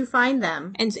easy to find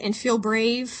them. And feel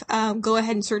brave, go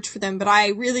ahead and search for them, but I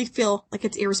really feel like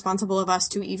it's irresponsible of us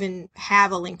to even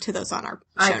have a link to those on our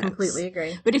show I completely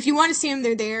agree. But if you want to see them,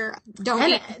 they're there. Don't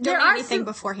eat anything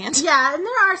beforehand. Yeah, and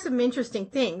there are some interesting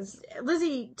things.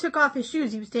 Lizzie took off his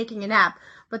shoes. He was taking a nap,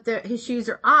 but his shoes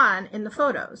are on in the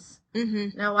photos.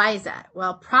 Mm-hmm. Now, why is that?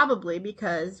 Well, probably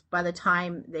because by the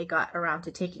time they got around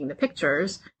to taking the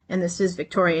pictures, and this is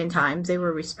Victorian times, they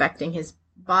were respecting his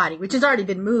body, which has already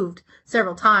been moved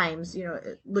several times,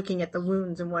 looking at the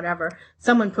wounds and whatever.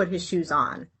 Someone put his shoes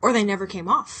on. Or they never came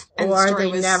off. Or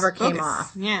they never came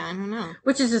off. Yeah, I don't know.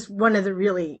 Which is just one of the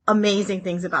really amazing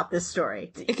things about this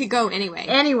story. It could go anyway.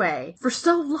 Anyway, for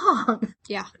so long.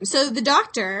 Yeah. So the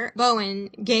doctor,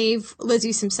 Bowen, gave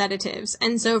Lizzie some sedatives.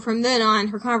 And so from then on,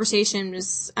 her conversation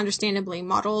was understandably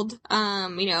muddled.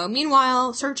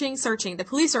 Meanwhile, searching. The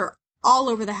police are all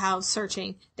over the house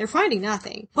searching. They're finding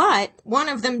nothing. But one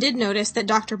of them did notice that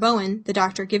Dr. Bowen, the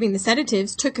doctor giving the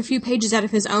sedatives, took a few pages out of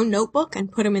his own notebook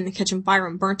and put them in the kitchen fire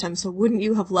and burnt them. So wouldn't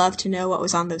you have loved to know what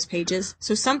was on those pages?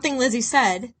 So something Lizzie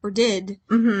said, or did,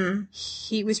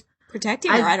 he was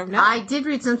protecting her. I don't know. I did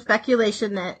read some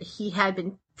speculation that he had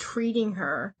been treating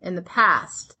her in the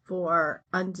past for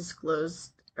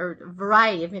undisclosed or a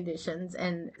variety of conditions,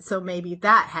 and so maybe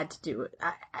that had to do it.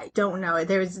 I don't know.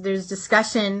 There's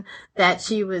discussion that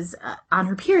she was on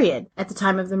her period at the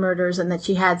time of the murders, and that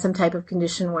she had some type of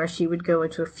condition where she would go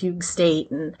into a fugue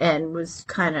state and was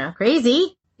kind of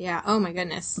crazy. Yeah. Oh my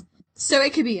goodness. So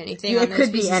it could be anything. It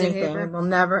could be anything. We'll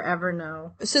never ever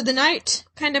know. So the night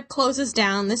kind of closes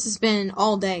down. This has been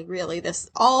all day, really.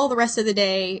 All the rest of the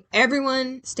day.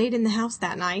 Everyone stayed in the house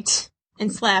that night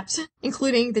and slept,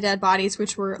 including the dead bodies,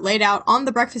 which were laid out on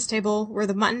the breakfast table where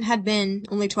the mutton had been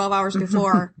only 12 hours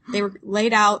before. They were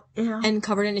laid out and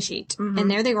covered in a sheet. Mm-hmm.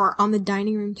 And there they were on the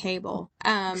dining room table.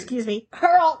 Excuse me.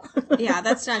 Hurl! Yeah,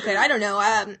 that's not good. I don't know.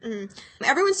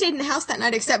 Everyone stayed in the house that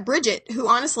night except Bridget, who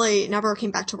honestly never came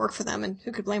back to work for them, and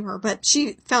who could blame her? But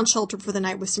she found shelter for the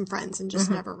night with some friends and just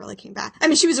never really came back. I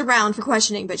mean, she was around for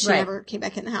questioning, but she never came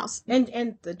back in the house.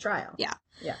 And the trial. Yeah.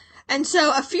 Yeah. And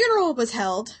so a funeral was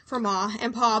held for Ma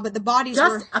and Pa, but the bodies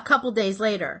just a couple days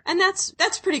later. And that's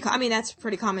pretty that's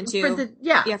pretty common too. For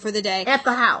the day. At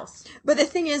the house. But the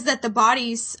thing is that the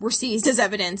bodies were seized as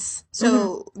evidence,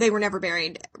 so they were never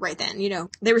buried right then,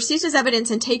 They were seized as evidence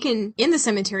and taken in the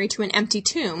cemetery to an empty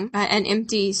tomb, an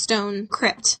empty stone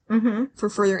crypt for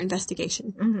further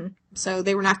investigation. Mm-hmm. So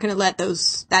they were not going to let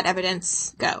that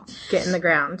evidence go. Get in the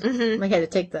ground. Mm-hmm. They had to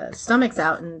take the stomachs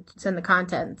out and send the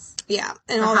contents. Yeah.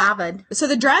 And all that. So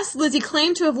the dress Lizzie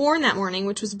claimed to have worn that morning,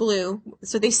 which was blue.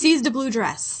 So they seized a blue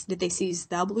dress. Did they seize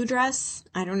the blue dress?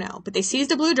 I don't know. But they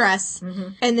seized a blue dress. Mm-hmm.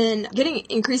 And then getting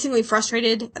increasingly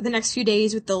frustrated the next few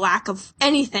days with the lack of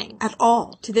anything at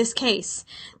all to this case,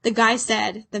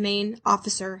 the main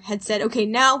officer had said, okay,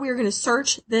 now we're going to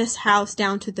search this house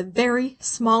down to the very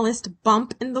smallest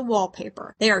bump in the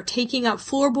wallpaper. They are taking up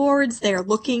floorboards. They are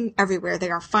looking everywhere.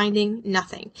 They are finding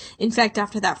nothing. In fact,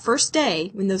 after that first day,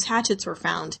 when those hatchets were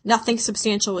found, nothing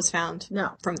substantial was found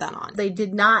from then on. They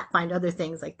did not find other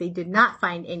things. Like, they did not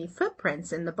find any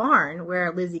footprints in the barn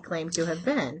where Lizzie claimed to have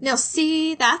been. Now,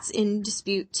 see, that's in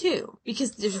dispute, too.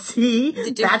 Because that's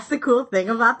the cool thing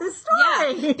about this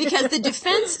story. Yeah, because the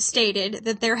defense stated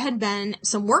that there had been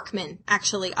some workmen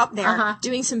actually up there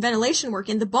doing some ventilation work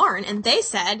in the barn, and they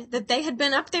said that they had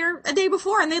been up there a day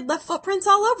before and they'd left footprints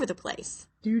all over the place.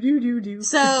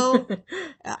 So,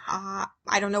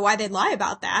 I don't know why they'd lie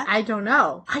about that. I don't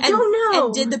know. I don't know.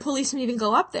 And did the policeman even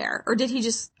go up there? Or did he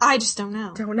I just don't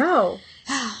know. Don't know.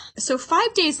 So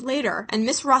 5 days later, and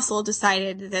Miss Russell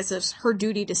decided that this was her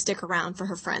duty to stick around for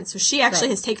her friends. So she actually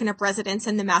has taken up residence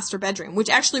in the master bedroom, which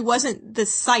actually wasn't the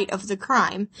site of the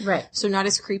crime. Right. So not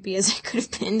as creepy as it could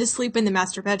have been to sleep in the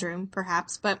master bedroom,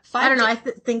 perhaps. But I don't know. I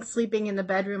think sleeping in the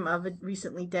bedroom of a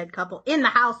recently dead couple in the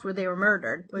house where they were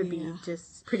murdered would be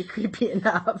just pretty creepy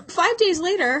enough. 5 days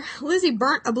later, Lizzie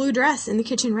burnt a blue dress in the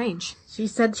kitchen range. She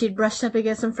said she'd brushed up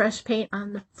against some fresh paint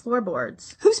on the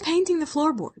floorboards. Who's painting the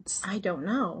floorboards? I don't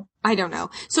know.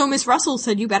 So Miss Russell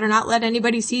said, you better not let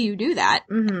anybody see you do that.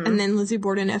 Mm-hmm. And then Lizzie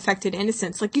Borden affected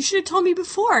innocence. Like, you should have told me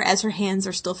before, as her hands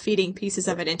are still feeding pieces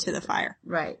of it into the fire.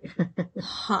 Right.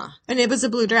 And it was a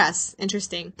blue dress.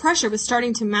 Interesting. Pressure was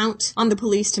starting to mount on the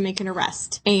police to make an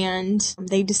arrest. And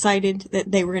they decided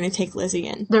that they were going to take Lizzie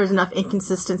in. There was enough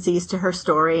inconsistencies to her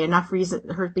story, enough reason,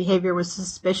 her behavior was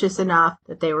suspicious enough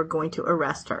that they were going to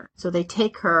arrest her. So they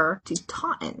take her to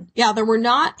Taunton. Yeah, there were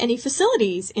not any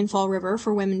facilities in Fall River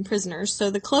for women prisoners, so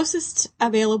the closest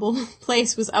available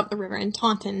place was up the river in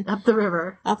Taunton. Up the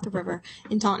river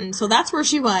in Taunton. So that's where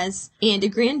she was, and a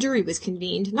grand jury was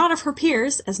convened, not of her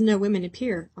peers, as no women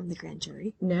appear on the grand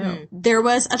jury. No. There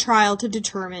was a trial to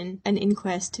determine, an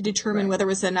inquest to determine whether there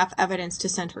was enough evidence to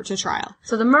send her to trial.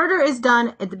 So the murder is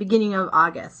done at the beginning of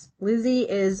August. Lizzie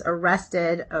is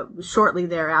arrested shortly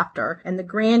thereafter, and the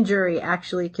grand jury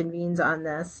actually convenes on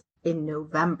this in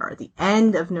November, the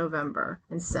end of November,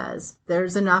 and says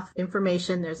there's enough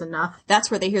information, there's enough.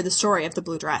 That's where they hear the story of the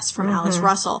blue dress from Alice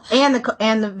Russell, and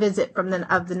the visit from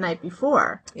the night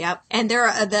before. Yep, and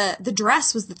there the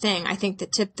dress was the thing I think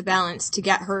that tipped the balance to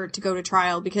get her to go to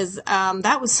trial, because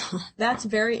that's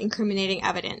very incriminating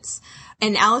evidence.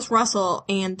 And Alice Russell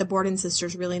and the Borden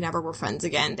sisters really never were friends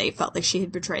again. They felt like she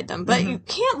had betrayed them, but you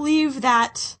can't leave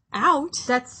that out.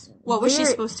 What was she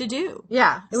supposed to do?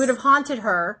 Yeah, it would have haunted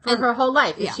her for her whole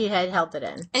life if she had held it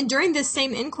in. And during this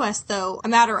same inquest, though, a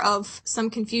matter of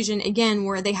some confusion again,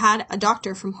 where they had a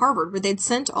doctor from Harvard, where they'd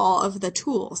sent all of the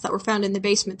tools that were found in the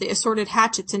basement, the assorted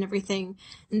hatchets and everything,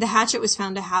 and the hatchet was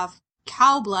found to have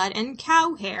cow blood and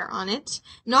cow hair on it,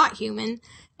 not human.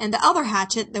 And the other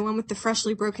hatchet, the one with the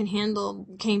freshly broken handle,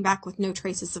 came back with no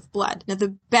traces of blood. Now,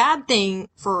 the bad thing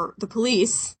for the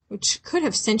police, which could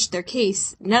have cinched their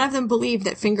case, none of them believed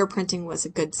that fingerprinting was a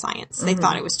good science. They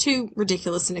thought it was too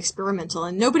ridiculous and experimental,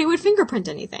 and nobody would fingerprint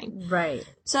anything. Right.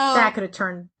 So that could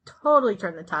have totally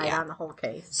turned the tide on the whole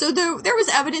case. So there was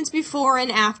evidence before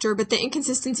and after, but the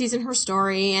inconsistencies in her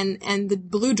story and the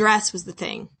blue dress was the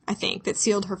thing, I think, that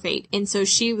sealed her fate. And so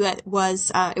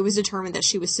it was determined that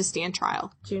she was to stand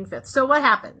trial. June 5th. So what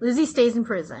happened? Lizzie stays in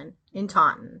prison in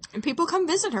Taunton. And people come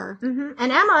visit her.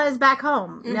 And Emma is back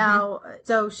home now.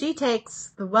 So she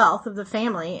takes the wealth of the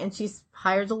family and she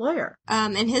hires a lawyer.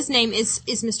 And his name is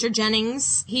Mr.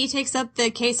 Jennings. He takes up the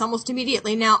case almost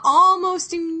immediately. Now,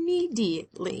 almost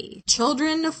immediately,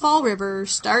 children of Fall River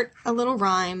start a little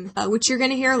rhyme, which you're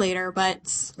going to hear later,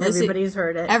 but everybody's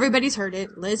heard it. Everybody's heard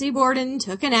it. Lizzie Borden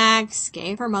took an axe,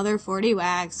 gave her mother 40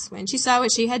 whacks. When she saw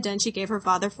what she had done, she gave her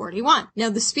father 41. Now,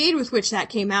 the speed with which that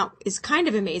came out is kind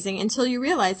of amazing until you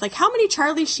realize, like, how many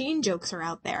Charlie Sheen jokes are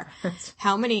out there?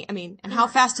 How many, and how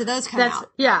fast do those come out?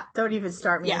 Yeah, don't even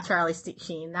start me with Charlie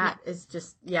Sheen. That is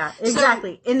just,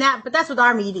 exactly. But that's with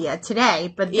our media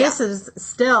today, but this is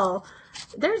still...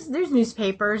 There's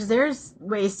newspapers, there's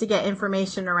ways to get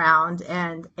information around,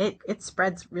 and it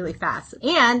spreads really fast.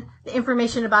 And the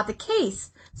information about the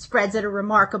case spreads at a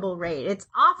remarkable rate. It's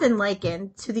often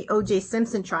likened to the O.J.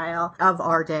 Simpson trial of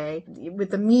our day,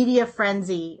 with the media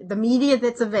frenzy. The media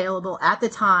that's available at the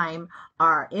time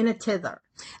are in a tither.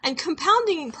 And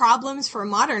compounding problems for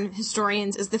modern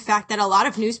historians is the fact that a lot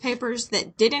of newspapers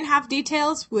that didn't have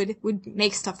details would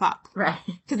make stuff up. Right.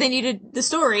 Because they needed the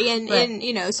story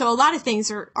and so a lot of things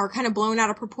are kind of blown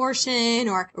out of proportion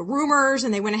or rumors,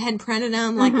 and they went ahead and printed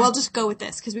them like, well, just go with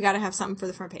this because we got to have something for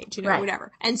the front page,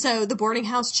 whatever. And so the boarding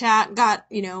house chat got,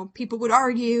 people would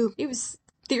argue.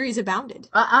 Theories abounded.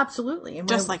 Absolutely. And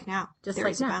just like now.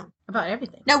 Theories abound. About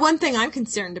everything. Now, one thing I'm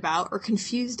concerned about or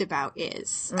confused about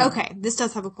is, okay, this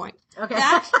does have a point. Okay.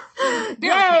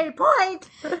 Yay, point!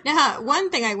 Now, one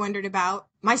thing I wondered about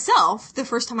myself, the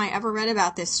first time I ever read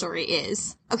about this story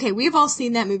is, okay, we've all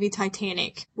seen that movie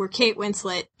Titanic, where Kate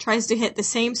Winslet tries to hit the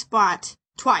same spot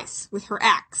twice with her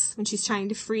axe when she's trying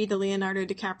to free the Leonardo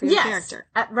DiCaprio character.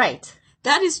 Right.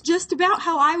 That is just about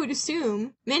how I would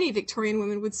assume many Victorian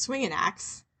women would swing an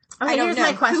axe. Okay, I don't here's know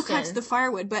my question. who cuts the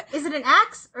firewood, but... Is it an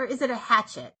axe or is it a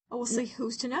hatchet? Oh, we'll see.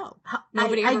 Who's to know?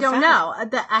 Nobody I don't know.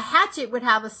 A hatchet would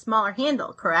have a smaller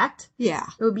handle, correct? Yeah.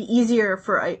 It would be easier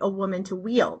for a woman to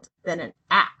wield than an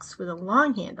axe with a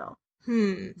long handle.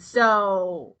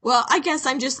 So... Well, I guess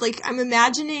I'm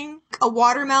imagining a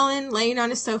watermelon laying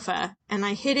on a sofa, and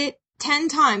I hit it 10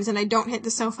 times and I don't hit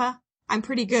the sofa. I'm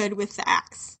pretty good with the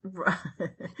axe. Right.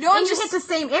 No, and you hit the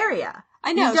same area.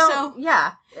 I know, so...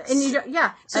 Yeah. And you don't,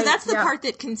 yeah. So that's the part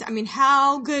that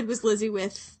how good was Lizzie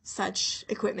with such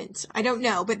equipment? I don't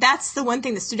know, but that's the one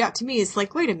thing that stood out to me is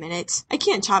like, wait a minute, I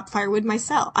can't chop firewood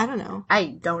myself. I don't know. I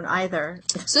don't either.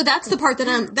 So that's the part that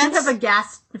We have a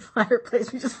gas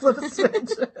fireplace, we just flip a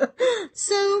switch.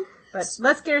 But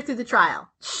let's get her through the trial.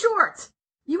 Short!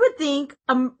 You would think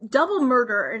a double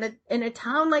murder in a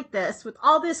town like this, with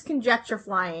all this conjecture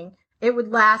flying, it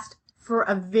would last for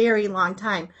a very long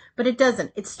time. But But it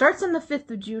doesn't. It starts on the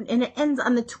 5th of June and it ends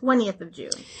on the 20th of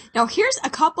June. Now, here's a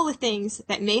couple of things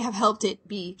that may have helped it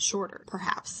be shorter,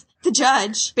 perhaps. The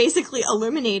judge basically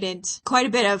eliminated quite a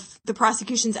bit of the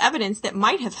prosecution's evidence that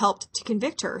might have helped to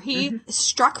convict her. He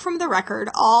struck from the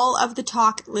record all of the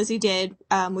talk Lizzie did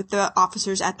with the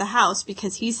officers at the house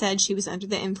because he said she was under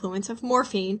the influence of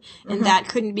morphine and that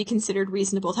couldn't be considered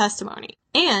reasonable testimony.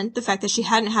 And the fact that she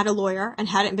hadn't had a lawyer and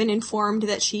hadn't been informed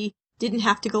that she didn't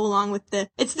have to go along with this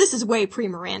is way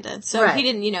pre-Miranda. So he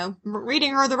didn't,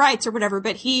 reading her the rights or whatever,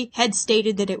 but he had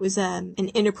stated that it was an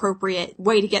inappropriate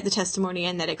way to get the testimony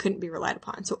and that it couldn't be relied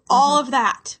upon. So all of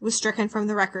that was stricken from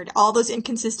the record. All those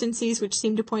inconsistencies, which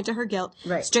seemed to point to her guilt,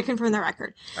 stricken from the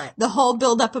record. Right. The whole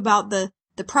build-up about the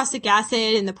prussic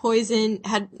acid and the poison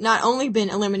had not only been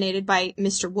eliminated by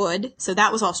Mr. Wood, so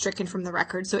that was all stricken from the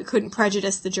record, so it couldn't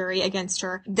prejudice the jury against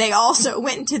her. They also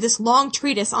went into this long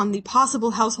treatise on the possible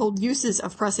household uses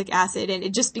of prussic acid, and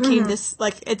it just became this,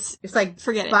 it's like,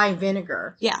 forget it. Buying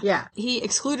vinegar. Yeah. He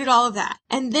excluded all of that.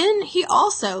 And then he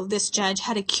also, this judge,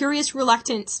 had a curious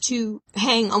reluctance to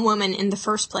hang a woman in the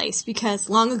first place, because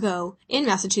long ago, in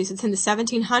Massachusetts, in the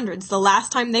 1700s, the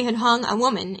last time they had hung a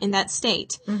woman in that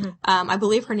state, I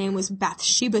believe her name was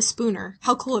Bathsheba Spooner.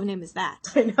 How cool of a name is that?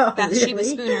 I know. Bathsheba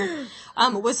really? Spooner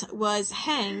was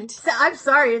hanged. I'm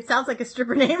sorry, it sounds like a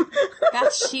stripper name.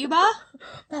 Bathsheba?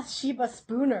 Bathsheba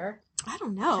Spooner. I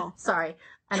don't know. Sorry.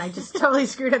 And I just totally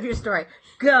screwed up your story.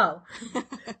 Go.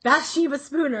 Bathsheba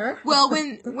Spooner. Well,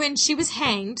 when she was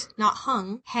hanged, not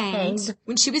hung, hanged.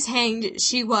 When she was hanged,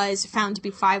 she was found to be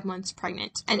 5 months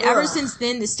pregnant. And ever since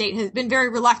then, the state has been very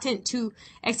reluctant to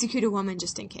execute a woman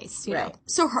just in case, you know.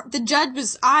 So the judge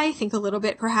was, I think, a little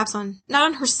bit perhaps not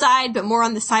on her side, but more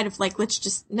on the side of let's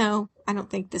just, no, I don't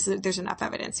think there's enough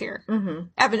evidence here.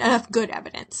 Enough good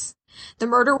evidence. The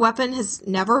murder weapon has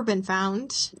never been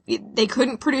found. They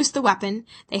couldn't produce the weapon.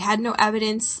 They had no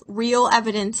evidence, real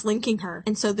evidence linking her.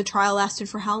 And so the trial lasted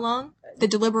for how long? The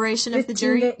deliberation of the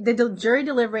jury? The jury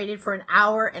deliberated for an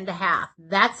hour and a half.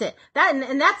 That's it.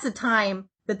 And that's the time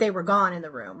that they were gone in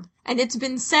the room. And it's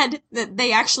been said that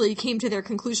they actually came to their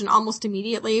conclusion almost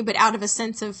immediately, but out of a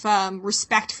sense of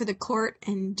respect for the court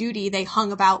and duty, they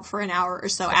hung about for an hour or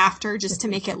so after just to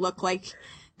make it look like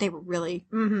they were really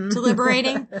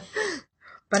deliberating.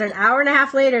 But an hour and a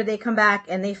half later, they come back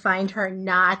and they find her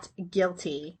not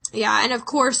guilty. Yeah, and of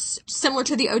course, similar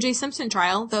to the O.J. Simpson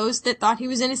trial, those that thought he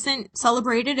was innocent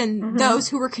celebrated, and those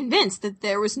who were convinced that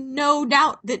there was no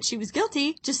doubt that she was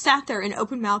guilty just sat there in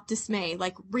open-mouthed dismay,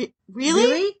 like,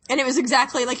 really? And it was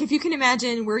exactly, like, if you can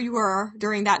imagine where you were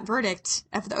during that verdict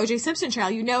of the O.J. Simpson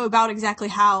trial, you know about exactly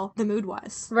how the mood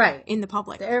was. Right. In the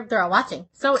public. They're all watching.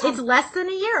 So it's less than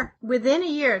a year. Within a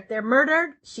year, they're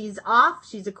murdered, she's off,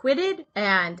 she's acquitted,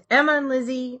 and Emma and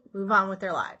Lizzie move on with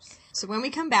their lives. So when we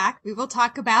come back, we will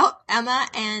talk about Emma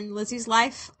and Lizzie's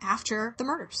life after the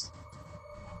murders.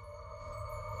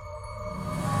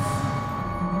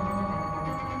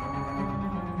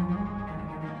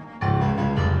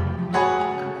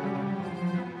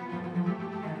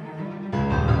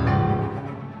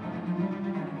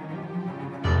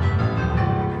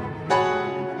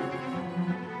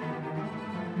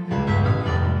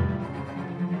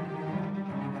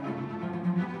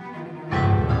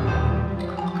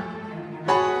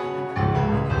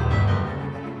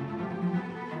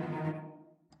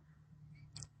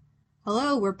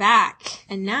 Hello, we're back.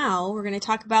 And now we're going to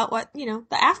talk about the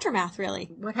aftermath, really.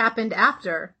 What happened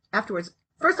afterwards.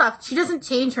 First off, she doesn't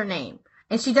change her name,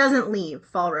 and she doesn't leave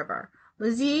Fall River.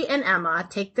 Lizzie and Emma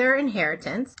take their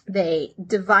inheritance. They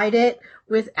divide it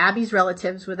with Abby's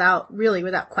relatives without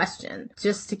question,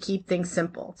 just to keep things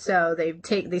simple. So they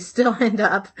still end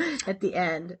up at the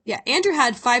end. Yeah, Andrew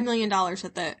had $5 million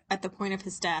at the point of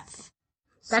his death.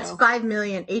 That's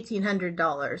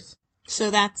 $5,1,800.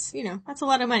 So that's a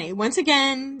lot of money. Once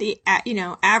again, the,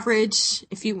 average,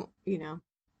 if you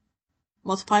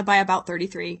multiply by about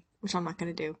 33, which I'm not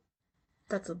going to do.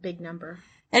 That's a big number.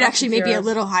 It actually may be a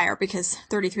little higher because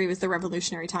 33 was the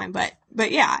revolutionary time, but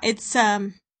yeah, it's,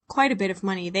 quite a bit of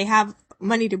money. They have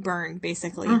money to burn,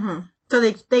 basically. So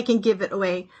they can give it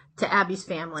away to Abby's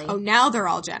family. Oh, now they're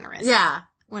all generous. Yeah.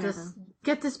 Whatever. Just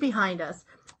get this behind us.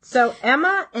 So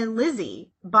Emma and Lizzie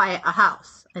buy a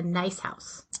house, a nice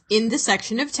house. In the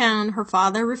section of town her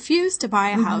father refused to buy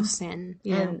a house in,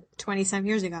 20-some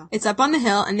years ago. It's up on the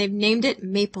hill, and they've named it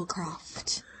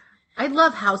Maplecroft. I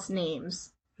love house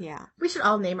names. Yeah. We should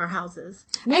all name our houses.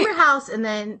 Name your house and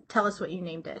then tell us what you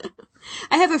named it.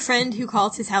 I have a friend who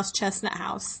calls his house Chestnut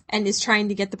House and is trying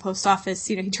to get the post office.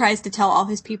 He tries to tell all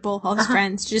his people, all his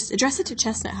friends, just address it to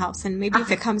Chestnut House, and maybe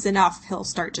if it comes enough, he'll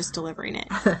start just delivering it.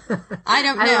 I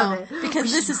don't know.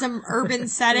 Because this is an urban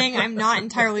setting, I'm not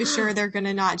entirely sure they're going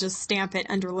to not just stamp it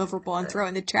undeliverable and throw it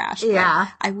in the trash. Yeah.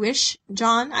 But I wish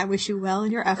you well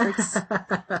in your efforts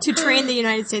to train the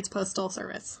United States Postal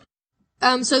Service.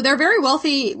 So they're very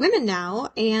wealthy women now,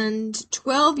 and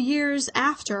 12 years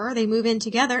after they move in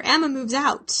together, Emma moves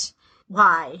out.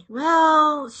 Why?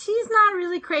 Well, she's not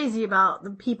really crazy about the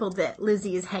people that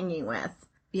Lizzie is hanging with.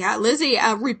 Yeah, Lizzie,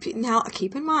 now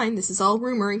keep in mind, this is all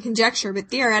rumor and conjecture, but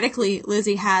theoretically,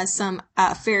 Lizzie has some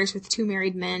affairs with 2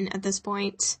 married men at this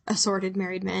point, assorted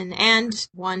married men, and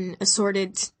one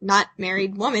assorted, not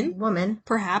married woman,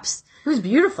 perhaps. Who's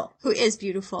beautiful. Who is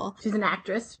beautiful. She's an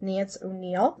actress, Nance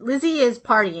O'Neill. Lizzie is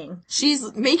partying.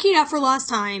 She's making up for lost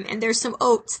time, and there's some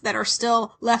oats that are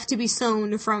still left to be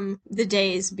sown from the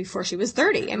days before she was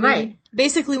 30. I mean, right.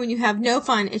 Basically, when you have no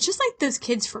fun, it's just like those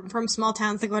kids from small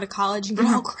towns that go to college and get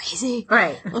all crazy.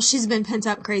 Right. Well, she's been pent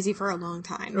up crazy for a long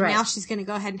time. And right. Now she's going to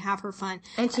go ahead and have her fun.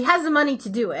 And she has the money to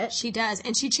do it. She does.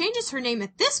 And she changes her name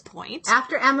at this point.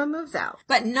 After Emma moves out.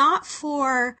 But not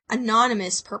for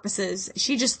anonymous purposes.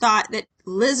 She just thought that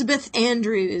Elizabeth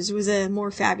Andrews was a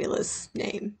more fabulous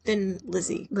name than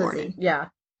Lizzie Borden. Yeah.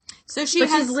 So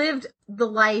she's lived the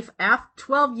life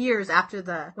 12 years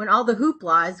after when all the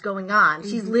hoopla is going on.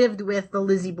 She's lived with the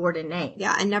Lizzie Borden name.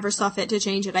 Yeah, and never saw fit to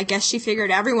change it. I guess she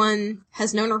figured everyone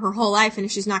has known her whole life, and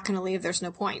if she's not going to leave, there's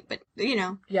no point. But,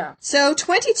 Yeah. So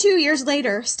 22 years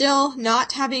later, still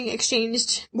not having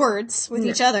exchanged words with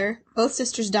each other, both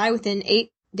sisters die within 9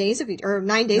 days of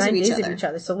each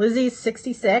other. So Lizzie's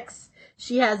 66.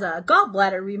 She has a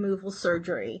gallbladder removal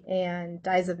surgery and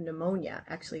dies of pneumonia,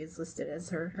 actually is listed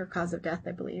as her cause of death,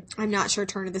 I believe. I'm not sure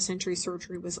turn-of-the-century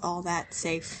surgery was all that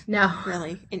safe. No.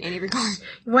 Really, in any regard.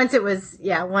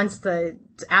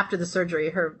 After the surgery,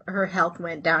 her health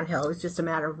went downhill. It was just a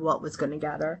matter of what was going to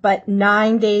get her. But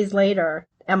 9 days later,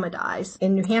 Emma dies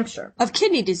in New Hampshire. Of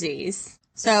kidney disease.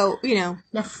 So,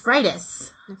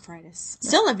 Nephritis.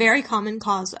 Still a very common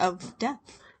cause of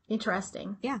death.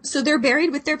 Interesting. Yeah. So they're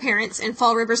buried with their parents in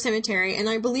Fall River Cemetery, and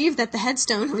I believe that the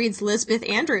headstone reads Elizabeth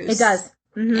Andrews. It does.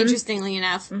 Mm-hmm. Interestingly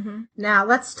enough. Mm-hmm. Now,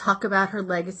 let's talk about her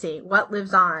legacy. What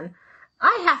lives on?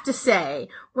 I have to say,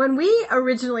 when we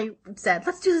originally said,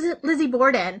 let's do Lizzie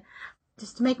Borden,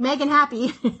 just to make Megan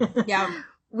happy. Yeah.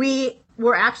 We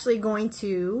were actually going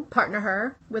to partner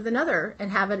her with another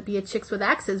and have it be a Chicks with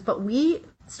Axes, but we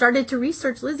started to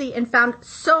research Lizzie and found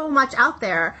so much out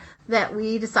there that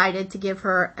we decided to give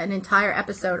her an entire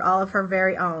episode, all of her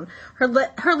very own. Her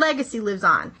legacy lives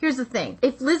on. Here's the thing.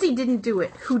 If Lizzie didn't do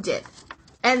it, who did?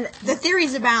 And the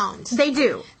theories abound. They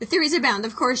do. The theories abound.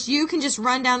 Of course, you can just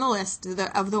run down the list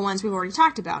of the ones we've already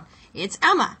talked about. It's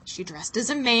Emma. She dressed as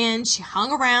a man. She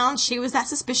hung around. She was that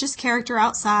suspicious character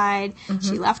outside. Mm-hmm.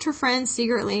 She left her friends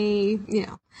secretly.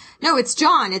 No, it's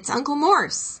John. It's Uncle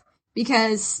Morse.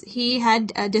 Because he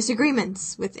had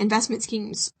disagreements with investment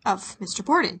schemes of Mr.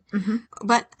 Borden. Mm-hmm.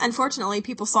 But unfortunately,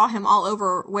 people saw him all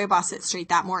over Weybosset Street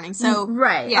that morning. So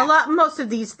right. Yeah. Most of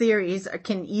these theories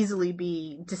can easily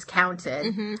be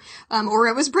discounted. Mm-hmm. Or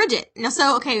it was Bridget. Now,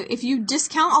 if you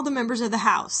discount all the members of the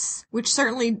house, which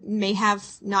certainly may have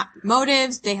not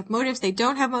motives, they have motives, they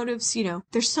don't have motives,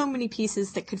 there's so many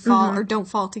pieces that could fall or don't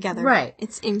fall together. Right.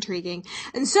 It's intriguing.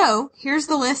 And so, here's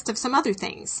the list of some other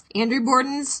things. Andrew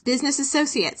Borden's business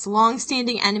associates,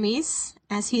 long-standing enemies,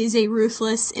 as he is a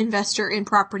ruthless investor in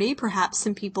property. Perhaps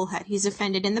some people that he's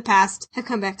offended in the past have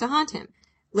come back to haunt him.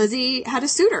 Lizzie had a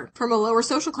suitor from a lower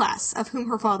social class, of whom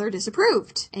her father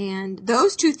disapproved. And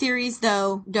those two theories,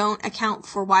 though, don't account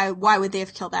for why would they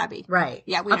have killed Abby. Right.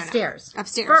 Yeah, we don't know.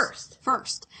 Upstairs.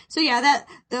 First. So yeah,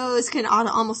 those can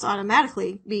almost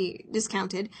automatically be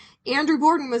discounted. Andrew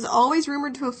Borden was always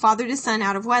rumored to have fathered his son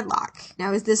out of wedlock.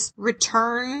 Now, is this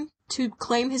return to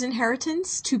claim his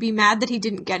inheritance, to be mad that he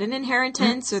didn't get an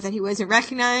inheritance or that he wasn't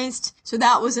recognized? So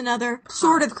that was another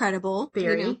sort of credible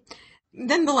theory.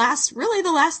 Then the last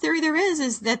theory there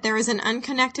is that there is an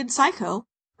unconnected psycho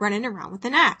running around with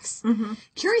an axe. Mm-hmm.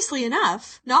 Curiously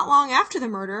enough, not long after the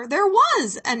murder, there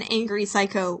was an angry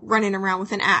psycho running around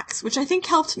with an axe, which I think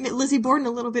helped Lizzie Borden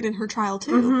a little bit in her trial,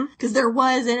 too. Because there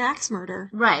was an axe murder.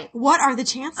 Right. What are the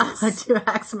chances? 2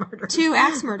 axe murders. 2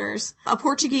 axe murders. A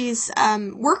Portuguese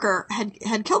worker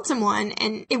had killed someone,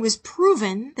 and it was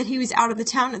proven that he was out of the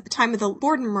town at the time of the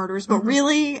Borden murders. But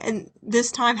really, and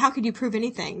this time, how could you prove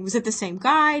anything? Was it the same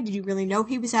guy? Did you really know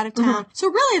he was out of town? So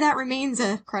really, that remains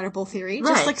a credible theory.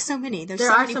 Just like like so many. There's There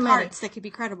so are many so parts many. that could be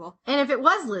credible. And if it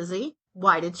was Lizzie,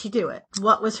 why did she do it?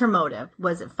 What was her motive?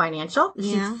 Was it financial? Did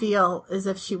she feel as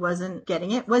if she wasn't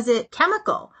getting it? Was it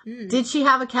chemical? Did she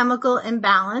have a chemical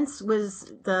imbalance?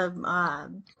 Was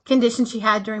the condition she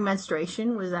had during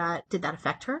menstruation, did that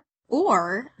affect her?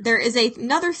 Or there is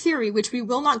another theory, which we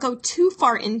will not go too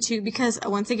far into because,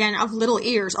 once again, of little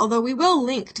ears, although we will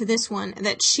link to this one,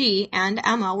 that she and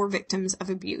Emma were victims of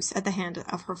abuse at the hand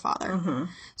of her father. Mm-hmm.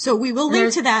 So we will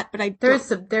link to that, but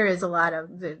there is a lot of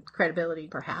credibility,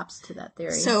 perhaps, to that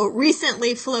theory. So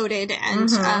recently floated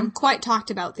and quite talked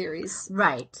about theories.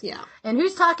 Right. Yeah. And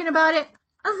who's talking about it?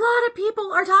 A lot of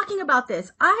people are talking about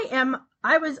this.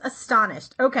 I was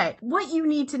astonished. Okay, what you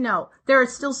need to know. There are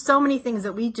still so many things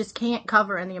that we just can't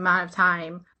cover in the amount of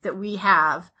time that we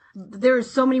have. There are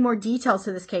so many more details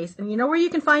to this case. And you know where you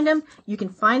can find them? You can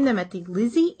find them at the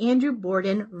Lizzie Andrew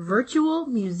Borden Virtual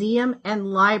Museum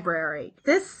and Library.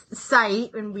 This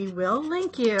site, and we will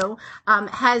link you,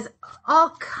 has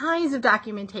all kinds of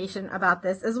documentation about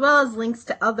this, as well as links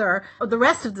to the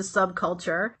rest of the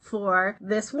subculture for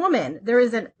this woman. There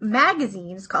is a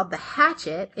magazine, it's called The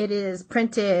Hatchet. It is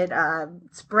printed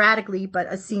sporadically, but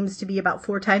it seems to be about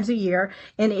 4 times a year,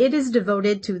 and it is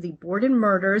devoted to the Borden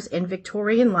murders in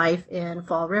Victorian life in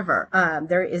Fall River.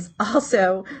 There is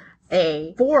also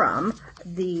a forum,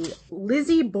 the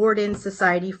Lizzie Borden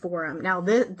Society Forum. Now,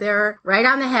 they're right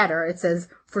on the header. It says,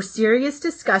 for serious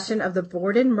discussion of the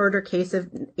Borden murder case of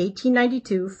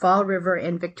 1892, Fall River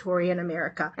in Victorian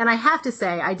America. And I have to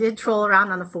say, I did troll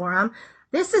around on the forum.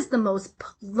 This is the most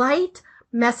polite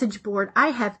message board I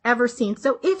have ever seen.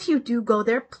 So if you do go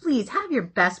there, please have your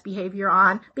best behavior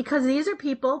on, because these are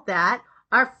people that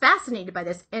are fascinated by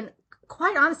this. And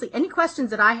quite honestly, any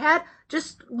questions that I had,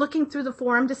 just looking through the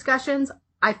forum discussions,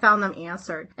 I found them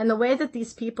answered. And the way that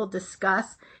these people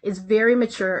discuss is very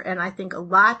mature, and I think a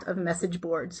lot of message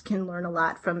boards can learn a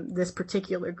lot from this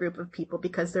particular group of people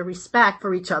because their respect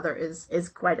for each other is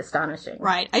quite astonishing.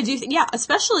 Right. I do think,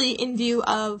 especially in view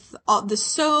of the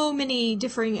so many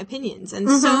differing opinions and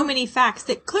so many facts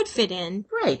that could fit in.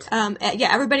 Right.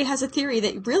 Everybody has a theory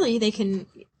that really they can,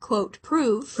 quote,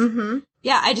 prove. Mm-hmm.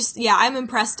 Yeah, I'm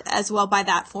impressed as well by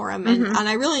that forum, and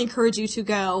I really encourage you to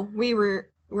go.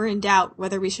 We're in doubt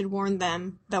whether we should warn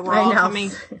them that we're all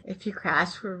coming. If you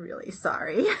crash, we're really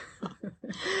sorry.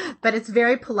 But it's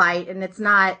very polite, and it's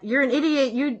not, you're an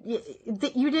idiot,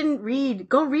 you didn't read.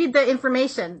 Go read the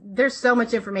information. There's so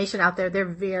much information out there. They're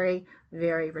very,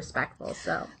 very respectful,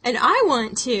 so. And I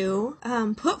want to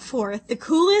put forth the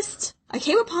coolest. I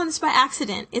came upon this by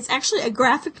accident. It's actually a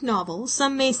graphic novel.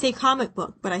 Some may say comic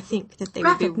book, but I think that they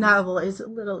would be... Graphic novel is a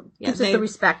little... gives it the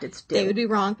respect it's due. They would be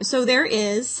wrong. So there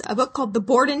is a book called The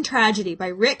Borden Tragedy by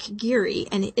Rick Geary,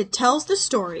 and it tells the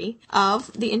story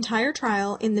of the entire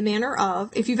trial in the manner of...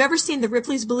 If you've ever seen the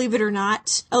Ripley's Believe It or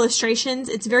Not illustrations,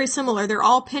 it's very similar. They're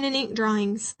all pen and ink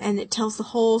drawings, and it tells the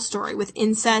whole story with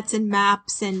insets and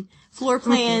maps and floor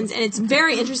plans, and it's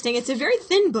very interesting. It's a very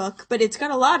thin book, but it's got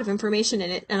a lot of information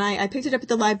in it, and I picked it up at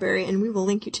the library, and we will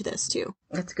link you to this, too.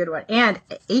 That's a good one. And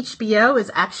HBO is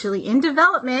actually in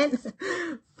development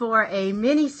for a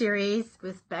mini-series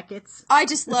with Beckett's... I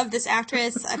just love this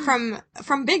actress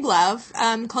from Big Love,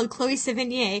 called Chloe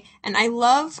Sevigny, and I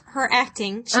love her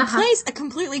acting. She plays a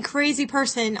completely crazy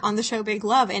person on the show Big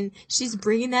Love, and she's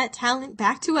bringing that talent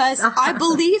back to us, I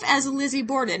believe, as Lizzie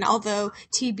Borden, although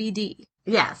TBD.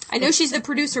 Yes. I know she's the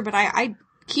producer, but I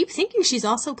keep thinking she's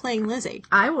also playing Lizzie.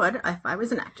 I would. If I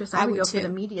was an actress, I would go for the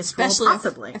media school,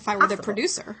 possibly. If I were the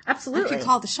producer. Absolutely. I could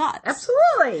call the shots.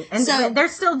 Absolutely. And so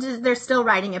they're still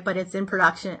writing it, but it's in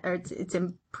production, or it's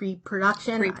in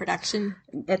pre-production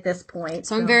at this point.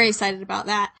 So I'm very excited about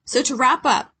that. So to wrap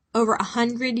up, over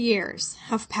 100 years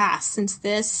have passed since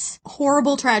this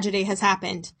horrible tragedy has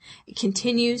happened. It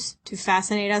continues to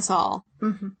fascinate us all.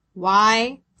 Mm-hmm.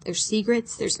 Why? There's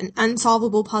secrets. There's an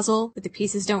unsolvable puzzle that the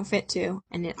pieces don't fit to.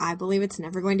 And I believe it's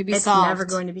never going to be solved. It's never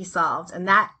going to be solved. And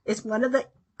that is one of the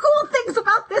cool things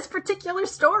about this particular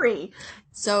story.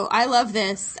 So I love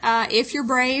this. If you're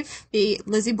brave, the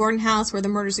Lizzie Borden house where the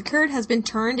murders occurred has been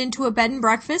turned into a bed and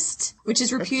breakfast, which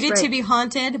is reputed to be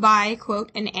haunted by,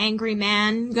 quote, an angry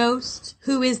man ghost.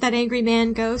 Who is that angry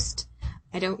man ghost?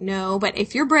 I don't know, but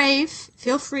if you're brave,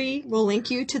 feel free. We'll link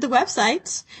you to the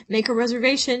website, make a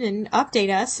reservation, and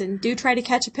update us, and do try to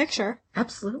catch a picture.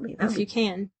 Absolutely. If you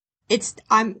can.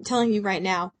 I'm telling you right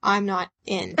now, I'm not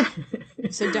in.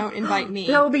 So don't invite me.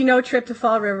 There will be no trip to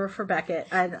Fall River for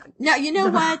Beckett. No, you know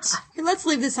what? Let's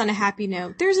leave this on a happy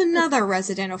note. There's another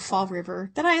resident of Fall River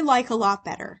that I like a lot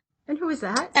better. And who is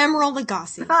that? Emerald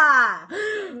Lagasse. Ah!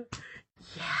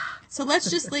 Yeah. So let's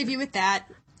just leave you with that.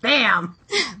 Bam!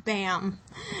 Bam.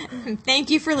 Thank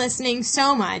you for listening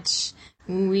so much.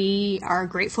 We are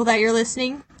grateful that you're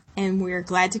listening, and we're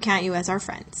glad to count you as our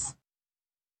friends.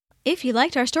 If you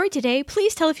liked our story today,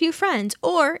 please tell a few friends,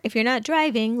 or if you're not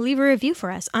driving, leave a review for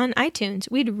us on iTunes.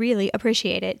 We'd really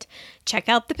appreciate it. Check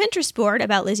out the Pinterest board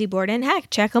about Lizzie Borden.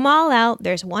 Heck, check them all out.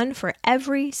 There's one for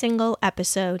every single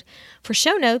episode. For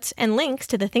show notes and links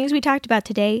to the things we talked about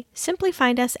today, simply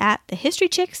find us at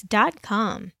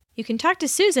thehistorychicks.com. You can talk to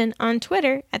Susan on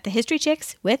Twitter at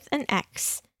thehistorychicks with an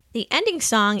X. The ending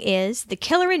song is The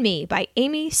Killer in Me by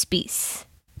Amy Speece.